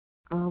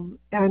 I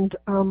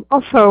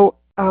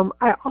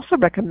also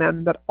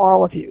recommend that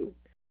all of you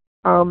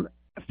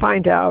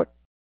find out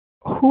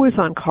who is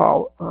on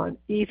call on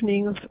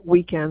evenings,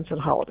 weekends, and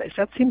holidays.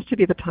 That seems to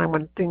be the time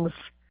when things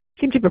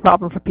seem to be a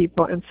problem for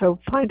people, and so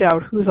find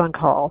out who's on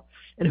call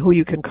and who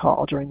you can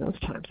call during those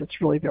times. It's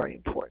really very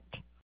important.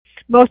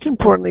 Most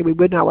importantly, we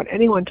would not want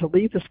anyone to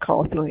leave this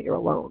call feeling that you're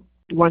alone.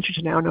 We want you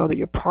to now know that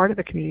you're part of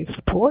the community of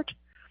support.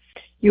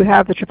 You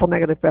have the Triple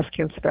Negative Breast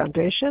Cancer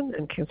Foundation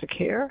and Cancer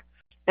Care,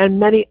 and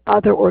many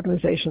other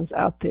organizations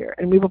out there.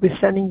 And we will be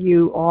sending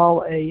you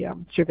all a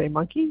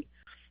SurveyMonkey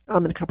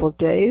in a couple of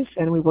days,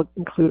 and we will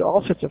include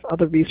all sorts of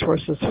other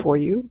resources for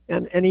you.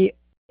 And any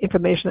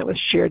information that was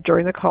shared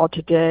during the call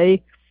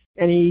today,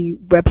 any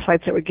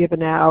websites that were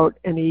given out,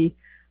 any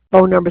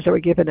phone numbers that were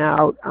given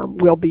out,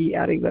 we'll be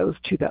adding those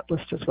to that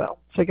list as well.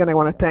 So again, I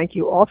want to thank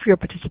you all for your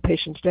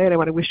participation today, and I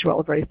want to wish you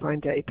all a very fine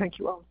day. Thank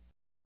you all.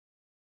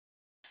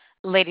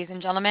 Ladies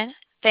and gentlemen,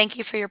 thank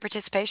you for your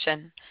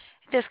participation.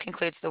 This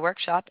concludes the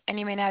workshop, and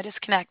you may now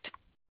disconnect.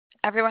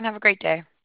 Everyone have a great day.